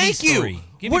me Big East 3.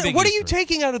 What are you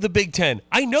taking out of the Big 10?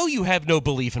 I know you have no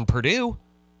belief in Purdue.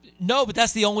 No, but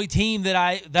that's the only team that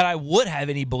I would have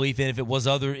any belief in if it was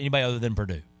anybody other than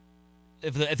Purdue.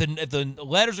 If the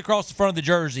letters across the front of the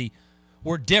jersey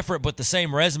were different but the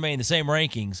same resume and the same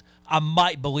rankings, I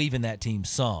might believe in that team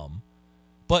some.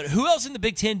 But who else in the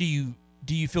Big 10 do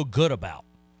you feel good about?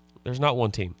 There's not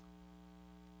one team.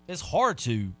 It's hard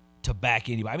to back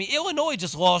anybody. I mean, Illinois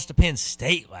just lost to Penn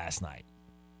State last night.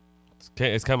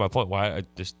 It's kind of my point. Why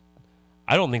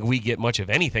I don't think we get much of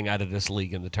anything out of this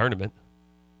league in the tournament.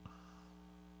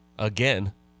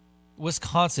 Again,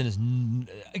 Wisconsin is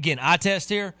eye test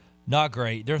here, not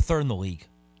great. They're 3rd in the league.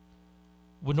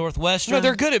 With Northwestern, no,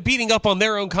 they're good at beating up on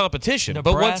their own competition.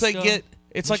 Nebraska, but once they get,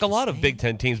 it's like a lot of Big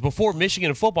Ten teams. Before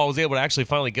Michigan football was able to actually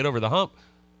finally get over the hump,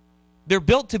 they're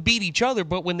built to beat each other.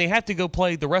 But when they have to go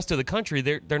play the rest of the country,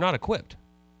 they're not equipped.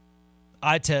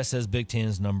 Eye test says Big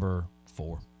Ten's number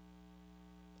 4.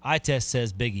 Eye test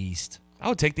says Big East. I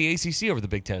would take the ACC over the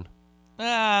Big Ten.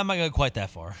 I'm not going quite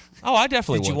that far. Oh, I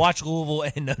definitely would. Did you watch Louisville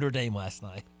and Notre Dame last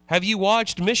night? Have you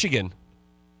watched Michigan?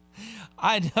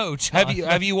 I know, John.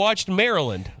 Have you watched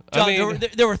Maryland? John, I mean,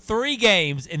 there were 3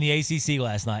 games in the ACC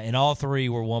last night, and all 3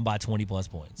 were won by 20-plus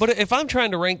points. But if I'm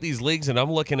trying to rank these leagues and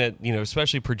I'm looking at,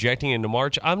 especially projecting into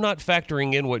March, I'm not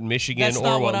factoring in what Michigan That's or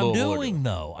not what I'm Louisville doing,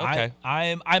 though. Okay.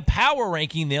 I'm power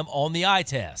ranking them on the eye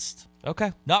test.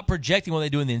 Okay. Not projecting what they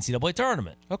do in the NCAA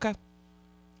tournament. Okay.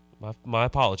 My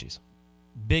apologies.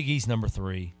 Big East number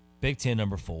 3, Big Ten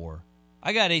number 4.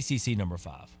 I got ACC number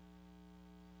 5.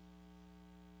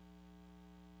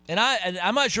 And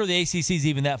I'm not sure the ACC is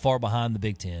even that far behind the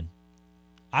Big Ten.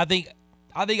 I think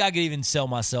I could even sell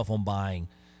myself on buying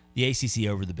the ACC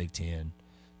over the Big Ten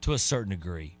to a certain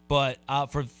degree. But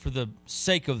for the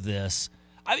sake of this,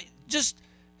 I mean, just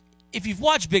if you've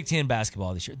watched Big Ten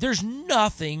basketball this year, there's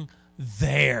nothing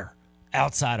there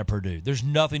outside of Purdue. There's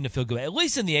nothing to feel good about. At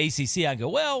least in the ACC, I go,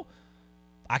 well,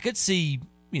 I could see,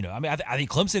 I think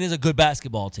Clemson is a good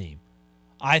basketball team.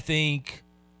 I think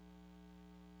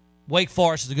Wake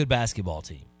Forest is a good basketball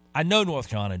team. I know North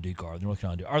Carolina and Duke are.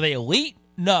 Are they elite?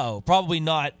 No, probably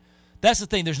not. That's the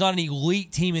thing. There's not an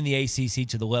elite team in the ACC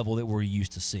to the level that we're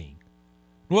used to seeing.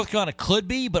 North Carolina could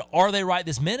be, but are they right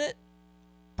this minute?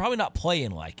 Probably not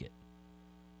playing like it.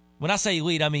 When I say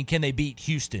elite, I mean, can they beat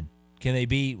Houston? Can they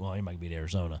beat, well, they might beat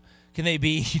Arizona. Can they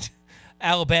beat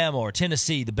Alabama or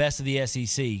Tennessee, the best of the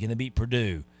SEC? Can they beat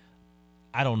Purdue?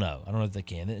 I don't know. I don't know if they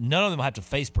can. None of them will have to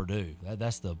face Purdue.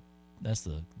 That's the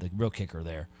real kicker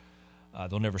there.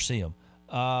 They'll never see them.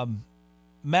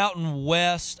 Mountain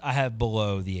West, I have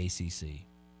below the ACC.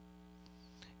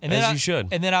 And As you should.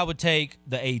 And then I would take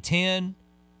the A10.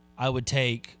 I would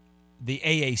take the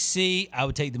AAC. I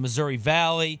would take the Missouri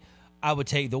Valley. I would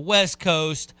take the West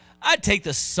Coast. I'd take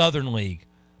the Southern League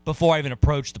before I even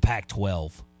approach the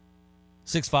Pac-12.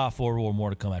 654 or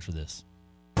more to come after this.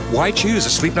 Why choose a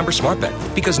Sleep Number smart bed?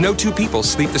 Because no two people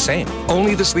sleep the same.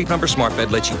 Only the Sleep Number smart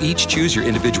bed lets you each choose your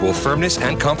individual firmness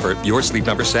and comfort, your Sleep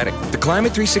Number setting. The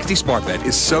Climate 360 smart bed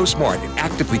is so smart it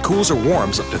actively cools or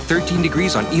warms up to 13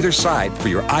 degrees on either side for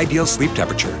your ideal sleep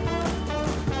temperature.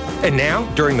 And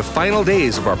now, during the final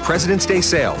days of our President's Day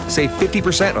sale, save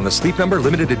 50% on the Sleep Number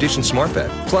limited edition smart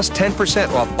bed, plus 10%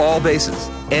 off all bases.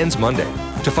 Ends Monday.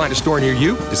 To find a store near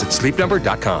you, visit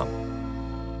sleepnumber.com.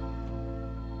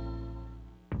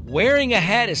 Wearing a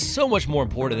hat is so much more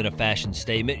important than a fashion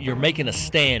statement. You're making a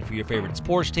stand for your favorite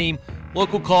sports team,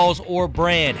 local cause, or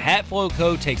brand. Hatflow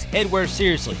Co. takes headwear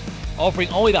seriously, offering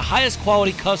only the highest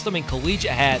quality custom and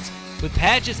collegiate hats with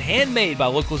patches handmade by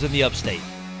locals in the upstate.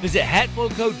 Visit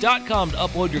hatflowco.com to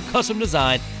upload your custom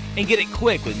design and get it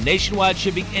quick with nationwide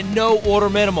shipping and no order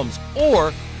minimums.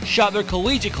 Or shop their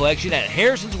collegiate collection at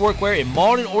Harrison's Workwear in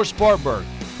Malden or Spartanburg.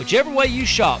 Whichever way you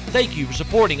shop, thank you for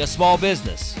supporting a small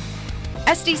business.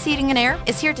 SD's Heating and Air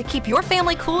is here to keep your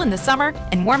family cool in the summer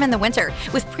and warm in the winter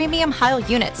with premium Heil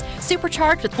units,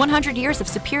 supercharged with 100 years of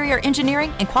superior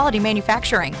engineering and quality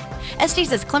manufacturing.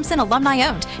 SD's is Clemson alumni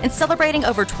owned and celebrating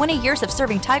over 20 years of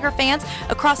serving Tiger fans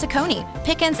across Oconee,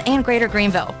 Pickens, and Greater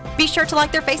Greenville. Be sure to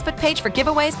like their Facebook page for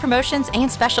giveaways, promotions, and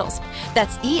specials.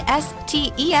 That's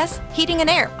ESTES Heating and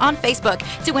Air on Facebook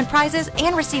to win prizes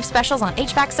and receive specials on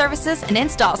HVAC services and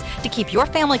installs to keep your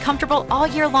family comfortable all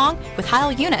year long with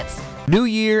Heil units. New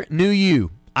year, new you.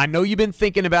 I know you've been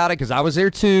thinking about it because I was there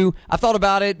too. I thought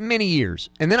about it many years.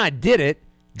 And then I did it,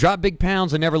 dropped big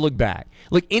pounds, and never looked back.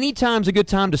 Look, anytime's a good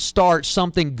time to start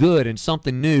something good and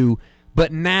something new.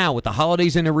 But now, with the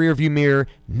holidays in the rearview mirror,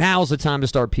 now's the time to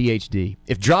start PhD.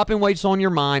 If dropping weight's on your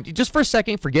mind, just for a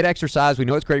second, forget exercise. We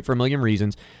know it's great for a million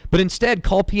reasons. But instead,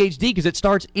 call PhD because it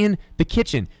starts in the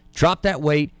kitchen. Drop that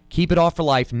weight. Keep it off for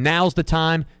life. Now's the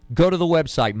time. Go to the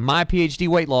website,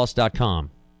 myphdweightloss.com.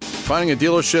 Finding a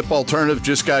dealership alternative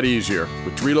just got easier.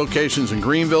 With 3 locations in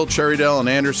Greenville, Cherrydale, and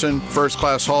Anderson, First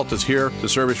Class Halt is here to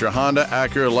service your Honda,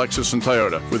 Acura, Lexus, and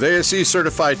Toyota. With ASE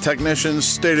certified technicians,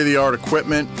 state-of-the-art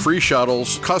equipment, free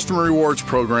shuttles, customer rewards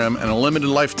program, and a limited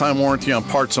lifetime warranty on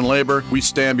parts and labor, we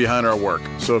stand behind our work.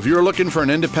 So if you're looking for an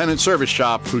independent service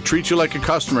shop who treats you like a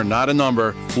customer, not a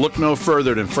number, look no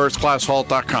further than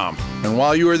firstclasshalt.com. And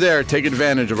while you are there, take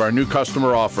advantage of our new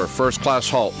customer offer, First Class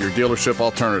Halt, your dealership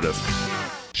alternative.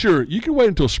 Sure, you can wait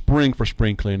until spring for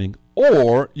spring cleaning,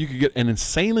 or you can get an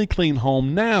insanely clean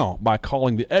home now by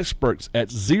calling the experts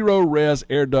at Zero Res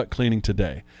Air Duct Cleaning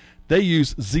today. They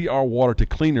use ZR water to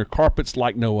clean your carpets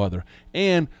like no other,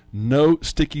 and no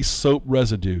sticky soap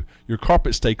residue. Your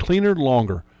carpets stay cleaner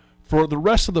longer. For the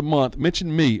rest of the month,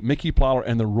 mention me, Mickey Plyler,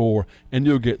 and The Roar, and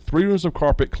you'll get 3 rooms of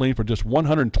carpet clean for just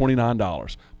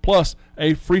 $129, plus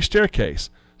a free staircase.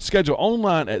 Schedule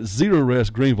online at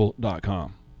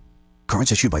ZeroRestGreenville.com.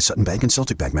 Cards issued by Sutton Bank and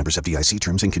Celtic Bank, members of FDIC.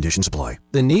 Terms and conditions apply.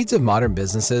 The needs of modern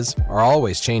businesses are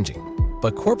always changing,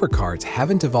 but corporate cards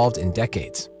haven't evolved in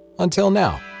decades. Until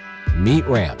now. Meet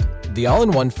Ramp, the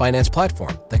all-in-one finance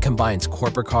platform that combines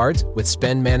corporate cards with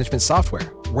spend management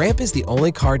software. Ramp is the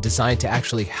only card designed to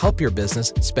actually help your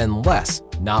business spend less,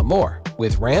 not more.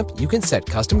 With Ramp, you can set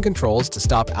custom controls to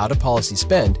stop out-of-policy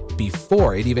spend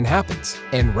before it even happens.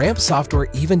 And Ramp software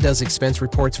even does expense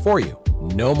reports for you.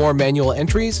 No more manual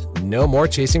entries, no more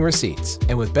chasing receipts.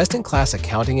 And with best-in-class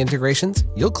accounting integrations,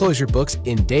 you'll close your books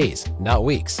in days, not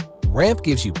weeks. Ramp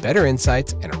gives you better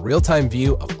insights and a real-time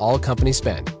view of all company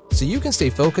spend, so you can stay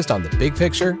focused on the big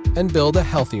picture and build a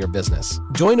healthier business.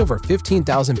 Join over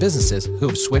 15,000 businesses who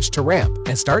have switched to Ramp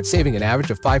and start saving an average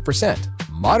of 5%.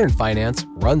 Modern finance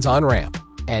runs on Ramp.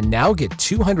 And now get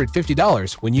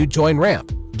 $250 when you join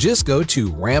Ramp. Just go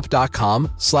to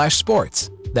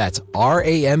ramp.com/sports. That's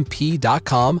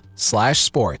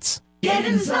RAMP.com/sports. Get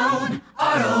in zone,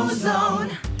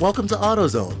 AutoZone. Welcome to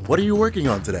AutoZone. What are you working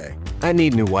on today? I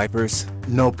need new wipers.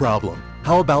 No problem.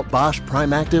 How about Bosch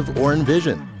Prime Active or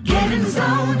Envision? Get in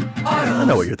zone, AutoZone. I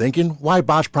know what you're thinking. Why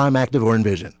Bosch Prime Active or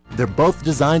Envision? They're both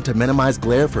designed to minimize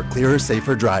glare for clearer,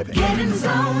 safer driving. Get in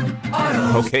zone,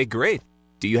 AutoZone. Okay, great.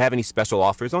 Do you have any special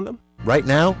offers on them? Right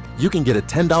now, you can get a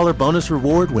 $10 bonus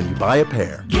reward when you buy a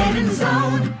pair. Get in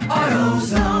zone,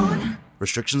 AutoZone.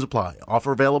 Restrictions apply.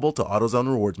 Offer available to AutoZone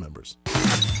Rewards members.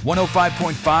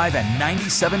 105.5 and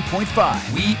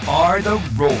 97.5. We are the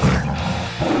Roar,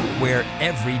 where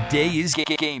every day is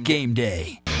game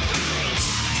day.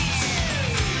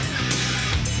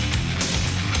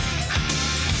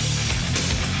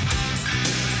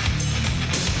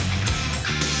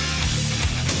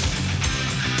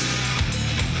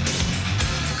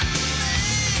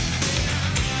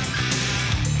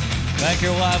 Back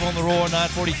here live on the Roar,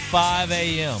 9:45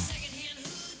 a.m.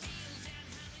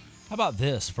 How about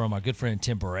this from our good friend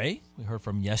Tim Bray? We heard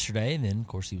from him yesterday, and then, of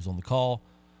course, he was on the call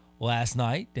last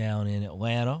night down in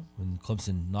Atlanta when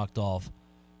Clemson knocked off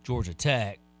Georgia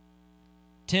Tech.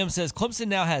 Tim says Clemson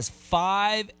now has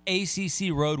 5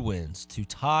 ACC road wins to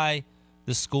tie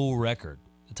the school record.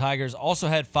 The Tigers also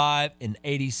had 5 in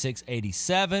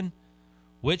 86-87,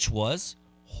 which was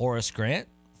Horace Grant,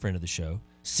 friend of the show,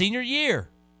 senior year.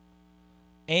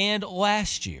 And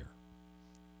last year,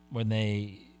 when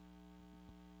they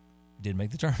did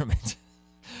make the tournament.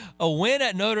 A win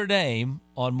at Notre Dame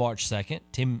on March 2nd.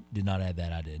 Tim did not add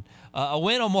that, I did. A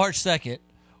win on March 2nd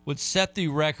would set the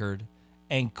record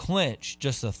and clinch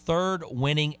just the third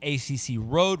winning ACC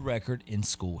road record in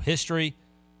school history.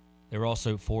 They were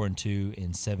also 4-2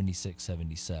 in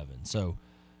 76-77. So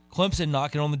Clemson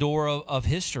knocking on the door of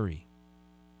history,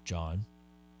 John.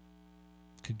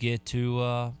 Could get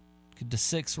to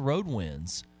 6 road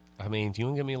wins. I mean, if you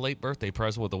want to give me a late birthday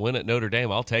present with a win at Notre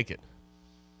Dame, I'll take it.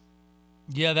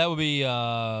 Yeah, that would be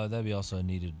also a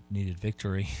needed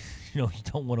victory. You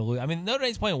don't want to lose. I mean, Notre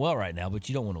Dame's playing well right now, but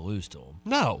you don't want to lose to them.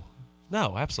 No,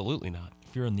 absolutely not.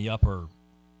 If you're in the upper,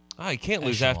 you can't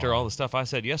lose after all the stuff I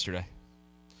said yesterday.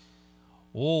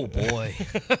 Oh boy,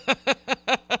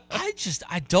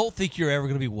 I don't think you're ever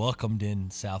going to be welcomed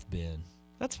in South Bend.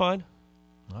 That's fine.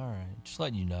 All right, just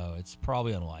letting you know, it's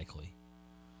probably unlikely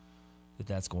that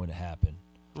that's going to happen.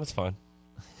 That's fine.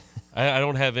 I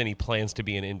don't have any plans to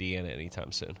be in Indiana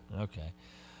anytime soon. Okay.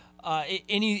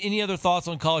 Any other thoughts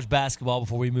on college basketball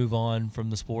before we move on from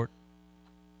the sport?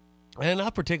 And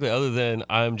not particularly, other than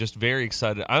I'm just very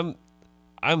excited. I'm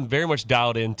very much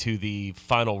dialed into the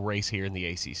final race here in the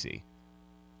ACC.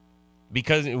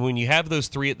 Because when you have those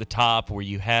 3 at the top, where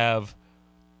you have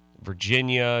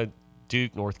Virginia,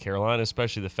 Duke, North Carolina,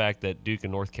 especially the fact that Duke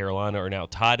and North Carolina are now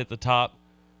tied at the top,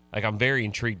 I'm very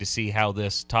intrigued to see how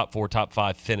this top 4, top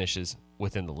 5 finishes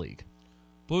within the league.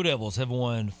 Blue Devils have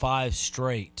won 5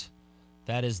 straight.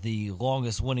 That is the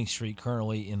longest winning streak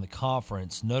currently in the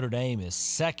conference. Notre Dame is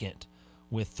second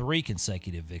with 3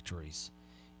 consecutive victories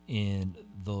in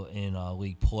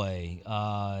league play.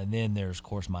 And then there's, of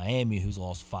course, Miami, who's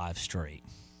lost 5 straight.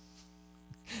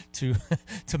 To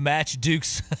match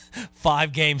Duke's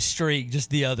 5-game streak, just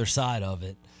the other side of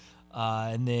it.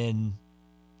 And then,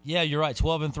 yeah, you're right,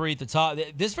 12-3 at the top.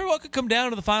 This very well could come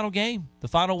down to the final game, the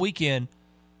final weekend,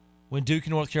 when Duke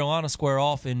and North Carolina square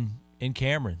off in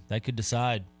Cameron. That could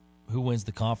decide who wins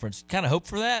the conference. Kind of hope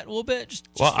for that a little bit, just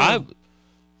for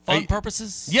fun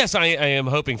purposes. Yes, I am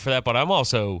hoping for that, but I'm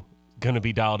also going to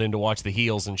be dialed in to watch the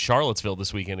Heels in Charlottesville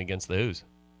this weekend against the Hoos.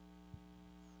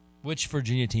 Which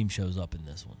Virginia team shows up in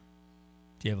this one?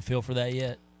 Do you have a feel for that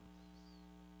yet?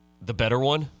 The better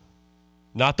one?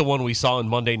 Not the one we saw on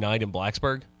Monday night in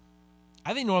Blacksburg?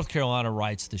 I think North Carolina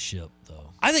rights the ship,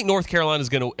 though. I think North Carolina is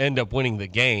going to end up winning the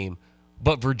game,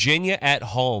 but Virginia at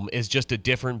home is just a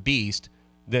different beast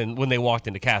than when they walked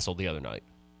into Castle the other night.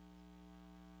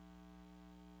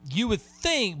 You would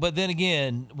think, but then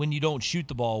again, when you don't shoot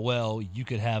the ball well, you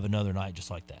could have another night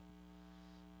just like that.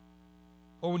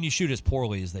 Or when you shoot as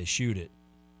poorly as they shoot it.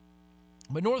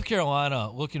 But North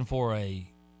Carolina looking for a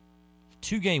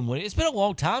 2-game win. It's been a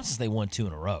long time since they won 2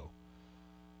 in a row.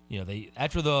 You know,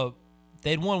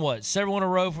 they'd won 7 in a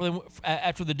row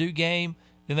after the Duke game.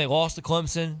 Then they lost to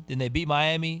Clemson. Then they beat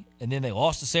Miami, and then they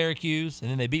lost to Syracuse,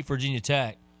 and then they beat Virginia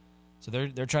Tech. So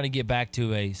they're trying to get back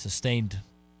to a sustained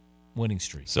winning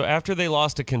streak. So after they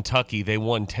lost to Kentucky, they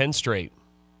won 10 straight.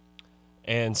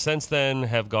 And since then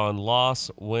have gone loss,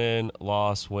 win,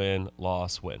 loss, win,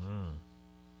 loss, win.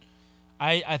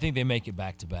 I think they make it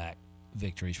back-to-back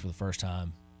victories for the first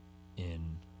time in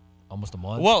almost a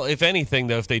month. Well, if anything,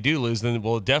 though, if they do lose, then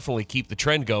we'll definitely keep the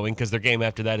trend going because their game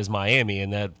after that is Miami,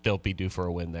 and that they'll be due for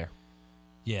a win there.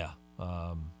 Yeah.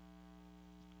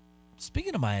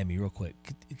 Speaking of Miami, real quick,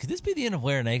 could this be the end of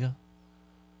Larinaga?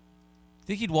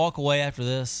 Think he'd walk away after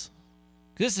this?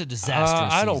 This is a disaster.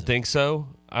 I don't think so.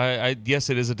 I yes,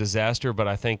 it is a disaster, but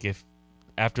I think if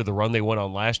after the run they went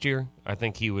on last year, I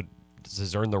think he would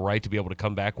has earned the right to be able to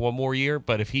come back one more year.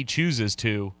 But if he chooses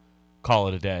to, call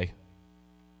it a day.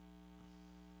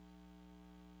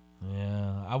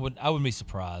 Yeah, I wouldn't be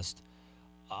surprised.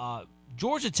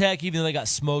 Georgia Tech, even though they got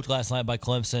smoked last night by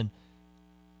Clemson,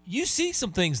 you see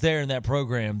some things there in that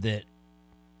program that,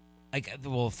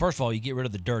 first of all, you get rid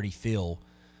of the dirty feel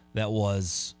that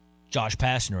was Josh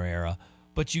Pastner era,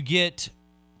 but you get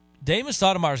Damon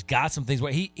Stoudemire's got some things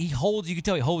where he holds. You can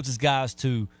tell he holds his guys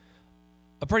to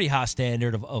a pretty high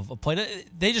standard of play.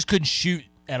 They just couldn't shoot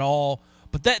at all,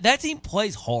 but that team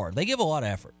plays hard. They give a lot of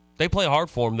effort. They play hard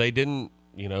for them. They didn't,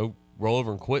 roll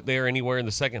over and quit there anywhere in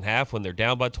the second half when they're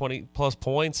down by 20-plus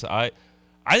points. I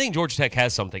think Georgia Tech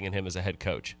has something in him as a head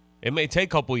coach. It may take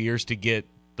a couple of years to get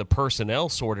the personnel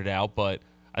sorted out, but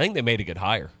I think they made a good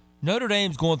hire. Notre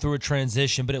Dame's going through a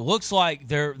transition, but it looks like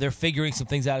they're figuring some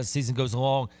things out as the season goes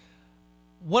along.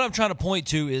 What I'm trying to point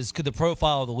to is, could the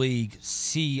profile of the league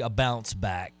see a bounce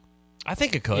back? I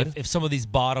think it could. If some of these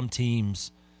bottom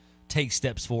teams take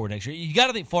steps forward next year. You got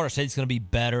to think Florida State's going to be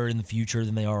better in the future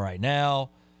than they are right now.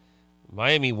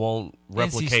 Miami won't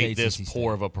replicate this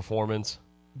poor of a performance.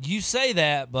 You say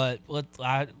that, but we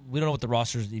don't know what the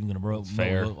roster is even going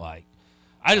to look like.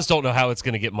 I just don't know how it's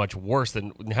going to get much worse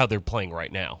than how they're playing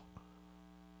right now,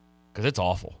 because it's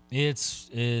awful. It's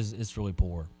really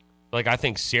poor. I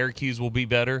think Syracuse will be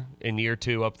better in year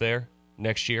 2 up there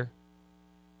next year.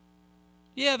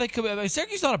 Yeah, they could.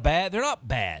 Syracuse they're not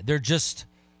bad. They're just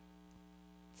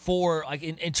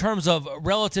in terms of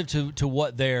relative to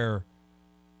what their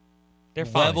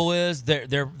level is.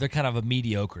 They're kind of a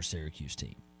mediocre Syracuse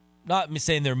team. Not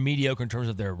saying they're mediocre in terms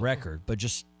of their record, but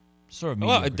just sort of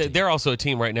mediocre. Well, they're also a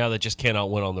team right now that just cannot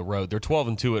win on the road. They're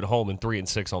 12-2 at home and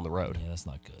 3-6 on the road. Yeah, that's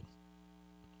not good.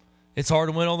 It's hard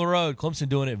to win on the road. Clemson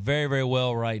doing it very, very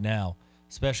well right now,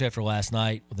 especially after last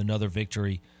night with another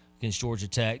victory against Georgia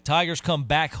Tech. Tigers come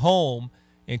back home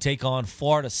and take on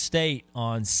Florida State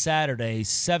on Saturday,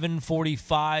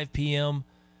 7:45 p.m.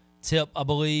 tip, I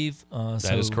believe.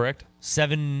 That is correct.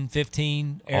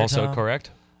 7:15 airtime. Also correct.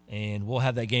 And we'll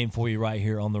have that game for you right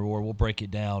here on the Roar. We'll break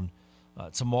it down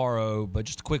tomorrow. But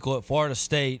just a quick look, Florida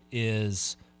State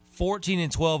is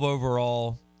 14-12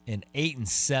 overall and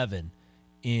 8-7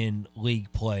 in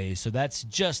league play. So that's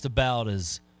just about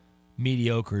as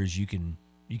mediocre as you can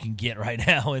get right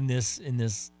now in this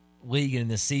league and in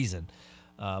this season.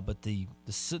 But the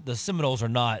Seminoles are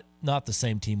not the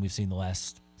same team we've seen the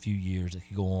last few years that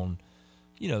could go on,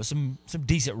 some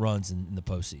decent runs in the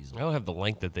postseason. They don't have the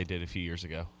length that they did a few years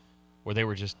ago, where they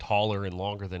were just taller and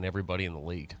longer than everybody in the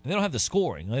league. And they don't have the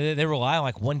scoring. They rely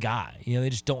on one guy. They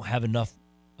just don't have enough.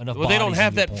 Well, they don't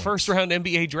have that first-round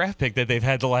NBA draft pick that they've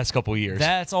had the last couple of years.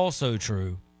 That's also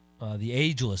true. The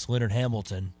ageless Leonard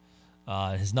Hamilton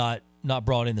has not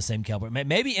brought in the same caliber.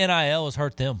 Maybe NIL has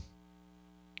hurt them.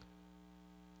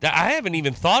 I haven't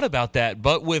even thought about that,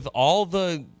 but with all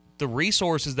the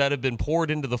resources that have been poured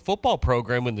into the football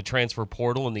program in the transfer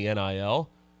portal and the NIL,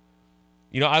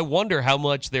 I wonder how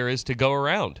much there is to go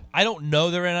around. I don't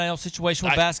know their NIL situation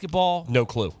with basketball. No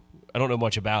clue. I don't know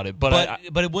much about it, but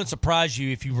it wouldn't surprise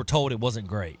you if you were told it wasn't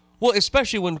great. Well,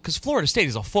 especially because Florida State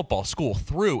is a football school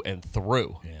through and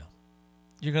through. Yeah,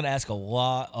 you're going to ask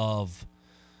You're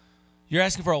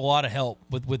asking for a lot of help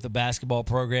with the basketball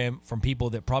program from people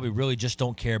that probably really just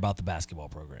don't care about the basketball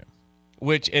program. And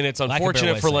it's Lack of better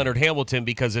unfortunate way for saying Leonard Hamilton,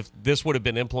 because if this would have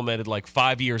been implemented like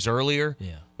 5 years earlier,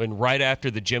 when right after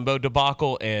the Jimbo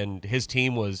debacle and his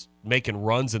team was making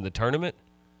runs in the tournament,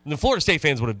 the Florida State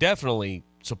fans would have definitely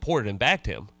supported and backed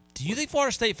him. Do you think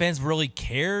Florida State fans really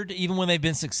cared, even when they've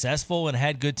been successful and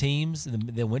had good teams and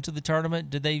they went to the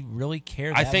tournament? Did they really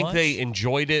care that I think much? they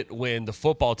enjoyed it when the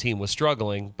football team was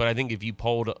struggling, but I think if you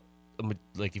polled,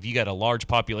 like if you got a large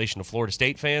population of Florida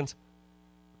State fans,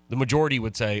 the majority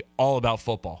would say all about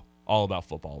football. All about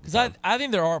football. Because I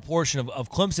think there are a portion of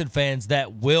Clemson fans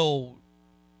that will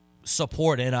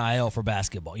support NIL for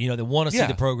basketball. You know, they want to see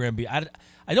the program be. I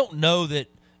don't know that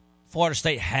Florida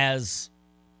State has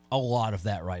a lot of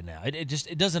that right now.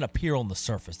 It doesn't appear on the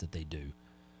surface that they do.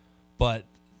 But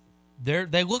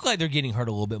they look like they're getting hurt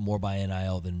a little bit more by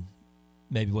NIL than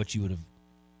maybe what you would have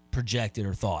projected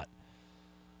or thought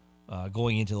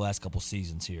going into the last couple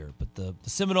seasons here. But the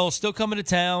Seminoles still coming to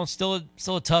town, still a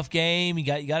tough game. You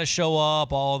got to show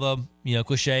up, all the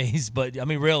cliches, but I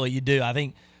mean really you do. I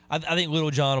think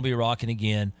Little John will be rocking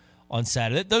again on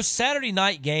Saturday. Those Saturday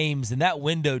night games and that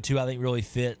window too, I think really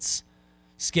fits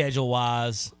schedule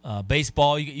wise.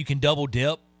 Baseball, you can double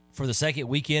dip for the second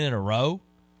weekend in a row.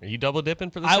 Are you double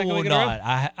dipping for the second weekend in a row? I will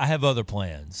not. I have other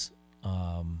plans.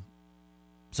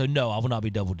 So no, I will not be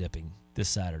double dipping this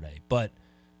Saturday, but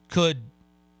could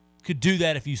do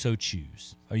that if you so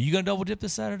choose. Are you going to double dip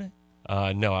this Saturday?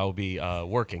 No, I will be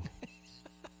working.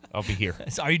 I'll be here.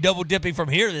 So are you double dipping from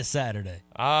here this Saturday?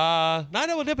 Not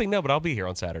double dipping, no, but I'll be here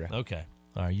on Saturday. Okay.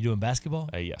 All right. You doing basketball?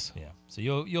 Yes. Yeah. So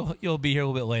you'll be here a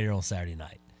little bit later on Saturday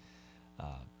night.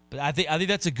 But I think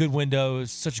that's a good window.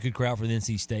 It's such a good crowd for the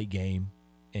NC State game,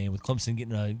 and with Clemson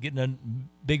getting a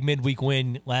big midweek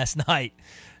win last night,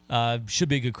 should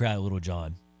be a good crowd at Little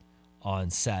John on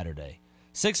Saturday.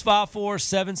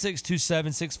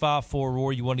 654-7627-654.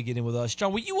 Rory, you want to get in with us?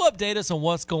 John, will you update us on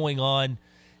what's going on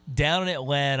down in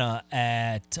Atlanta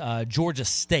at Georgia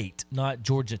State, not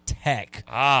Georgia Tech,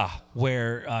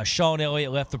 where Sean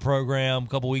Elliott left the program a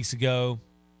couple weeks ago?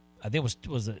 I think it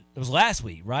was last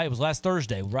week, right? It was last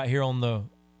Thursday, right here on the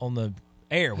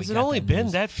air. Has it only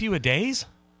been that few a days?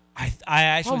 I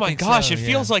actually. Oh my think gosh! so, It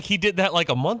feels like he did that like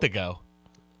a month ago.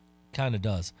 Kind of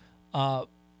does.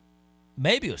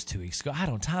 Maybe it was 2 weeks ago. I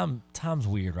don't. Time's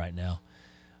weird right now.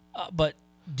 But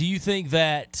do you think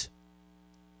that?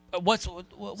 What's the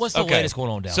latest going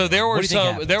on down there? So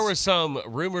there was some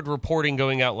rumored reporting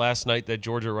going out last night that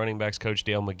Georgia running backs coach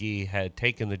Dale McGee had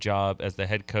taken the job as the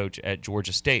head coach at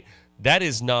Georgia State. That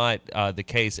is not the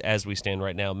case as we stand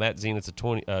right now. Matt Zenitz at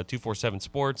 247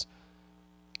 Sports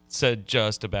said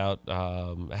just about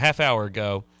a half hour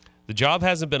ago, the job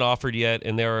hasn't been offered yet,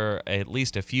 and there are at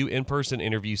least a few in-person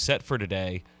interviews set for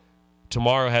today.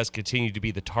 Tomorrow has continued to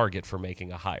be the target for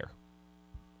making a hire.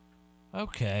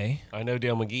 Okay. I know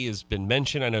Dale McGee has been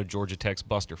mentioned. I know Georgia Tech's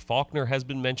Buster Faulkner has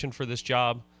been mentioned for this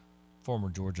job. Former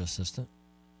Georgia assistant.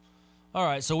 All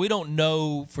right, so we don't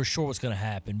know for sure what's going to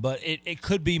happen, but it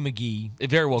could be McGee. It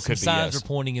very well could be. Signs are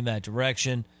pointing in that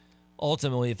direction.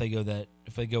 Ultimately, if they go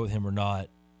with him or not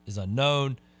is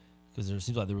unknown, because there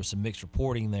seems like there was some mixed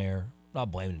reporting there.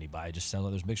 Not blaming anybody, it just sounds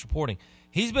like there's mixed reporting.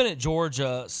 He's been at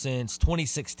Georgia since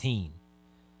 2016.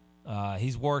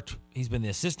 He's been the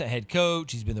assistant head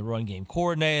coach, he's been the run game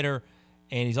coordinator,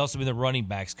 and he's also been the running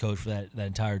backs coach for that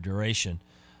entire duration.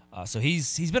 So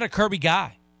he's been a Kirby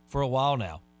guy for a while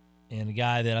now, and a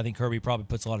guy that I think Kirby probably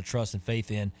puts a lot of trust and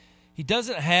faith in. He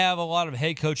doesn't have a lot of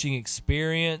head coaching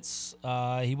experience.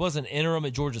 He was an interim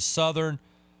at Georgia Southern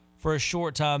for a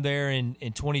short time there in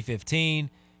 2015.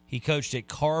 He coached at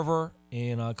Carver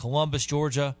in Columbus,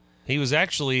 Georgia. He was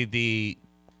actually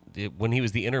when he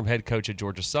was the interim head coach at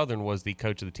Georgia Southern, was the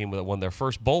coach of the team that won their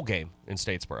first bowl game in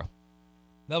Statesboro.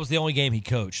 That was the only game he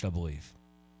coached, I believe.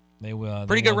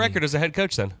 Pretty good record as a head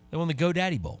coach then. They won the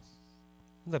GoDaddy Bowl.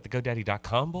 Isn't that the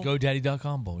GoDaddy.com Bowl?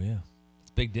 GoDaddy.com Bowl, yeah.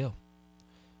 It's a big deal.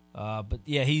 But,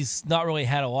 yeah, he's not really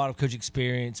had a lot of coach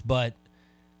experience, but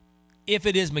if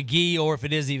it is McGee or if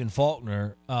it is even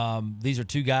Faulkner, these are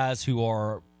two guys who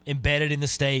are embedded in the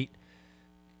state.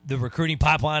 The recruiting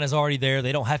pipeline is already there.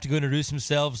 They don't have to go introduce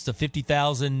themselves to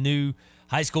 50,000 new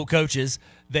high school coaches.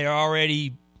 They're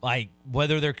already,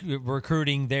 whether they're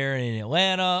recruiting there in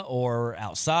Atlanta or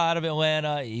outside of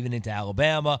Atlanta, even into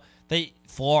Alabama,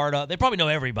 Florida, they probably know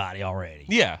everybody already.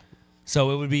 Yeah.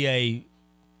 So it would be a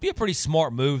pretty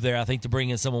smart move there, I think, to bring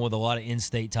in someone with a lot of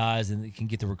in-state ties and that can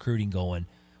get the recruiting going.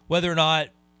 Whether or not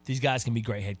these guys can be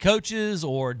great head coaches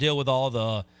or deal with all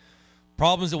the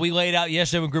problems that we laid out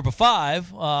yesterday in Group of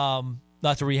Five,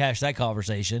 not to rehash that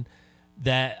conversation,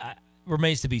 that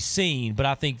remains to be seen. But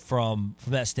I think from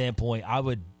that standpoint, I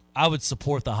would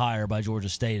support the hire by Georgia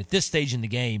State at this stage in the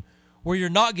game, where you're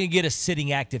not going to get a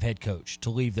sitting active head coach to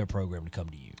leave their program to come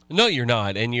to you. No, you're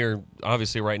not. And you're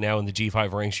obviously right now in the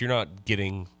G5 ranks, you're not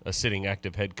getting a sitting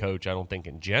active head coach, I don't think,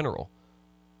 in general.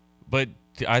 But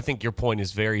I think your point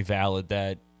is very valid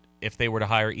that if they were to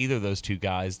hire either of those two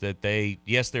guys, that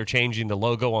they're changing the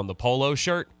logo on the polo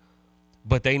shirt,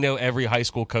 but they know every high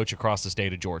school coach across the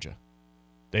state of Georgia.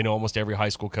 They know almost every high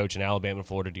school coach in Alabama and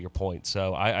Florida, to your point.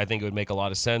 So I think it would make a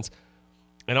lot of sense.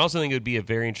 And I also think it would be a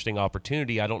very interesting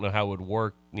opportunity. I don't know how it would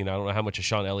work. I don't know how much of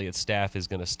Sean Elliott's staff is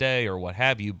going to stay or what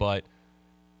have you, but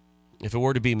if it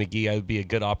were to be McGee, it would be a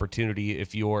good opportunity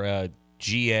if you're a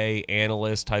GA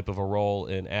analyst type of a role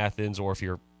in Athens, or if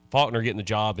you're Faulkner getting the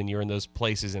job and you're in those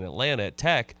places in Atlanta at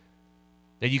Tech,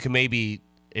 that you can maybe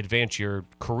advance your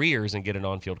careers and get an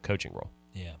on-field coaching role.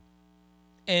 Yeah.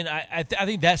 And I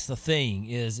think that's the thing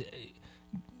is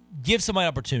give somebody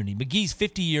opportunity. McGee's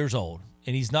 50 years old,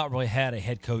 and he's not really had a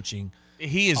head coaching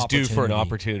He is due for an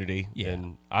opportunity,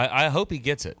 and I hope he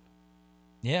gets it.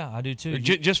 Yeah, I do too.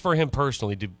 Just for him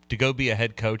personally to go be a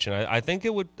head coach, and I think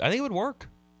it would work.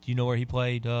 Do you know where he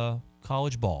played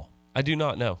college ball? I do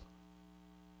not know.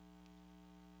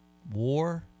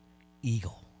 War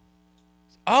Eagle.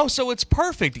 Oh, so it's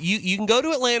perfect. You can go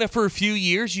to Atlanta for a few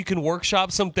years. You can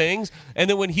workshop some things, and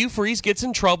then when Hugh Freeze gets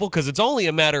in trouble, because it's only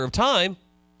a matter of time,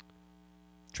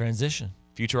 transition.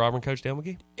 Future Auburn coach Dale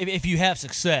McGee. If you have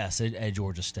success at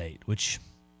Georgia State, which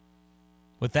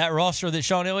with that roster that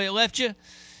Sean Elliott left you,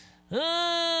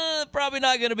 probably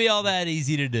not going to be all that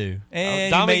easy to do.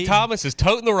 And Dominic Thomas is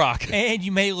toting the rock. And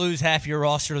you may lose half your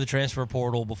roster to the transfer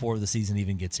portal before the season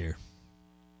even gets here.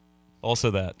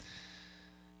 Also that.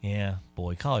 Yeah,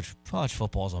 boy, college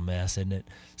football's a mess, isn't it?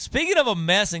 Speaking of a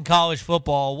mess in college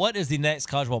football, what is the next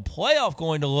college football playoff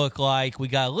going to look like? We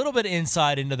got a little bit of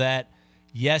insight into that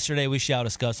yesterday. We shall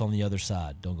discuss on the other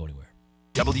side. Don't go anywhere.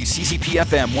 WCCP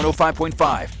FM 105.5,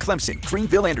 Clemson,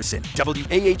 Greenville, Anderson,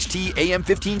 WAHT AM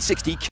 1560.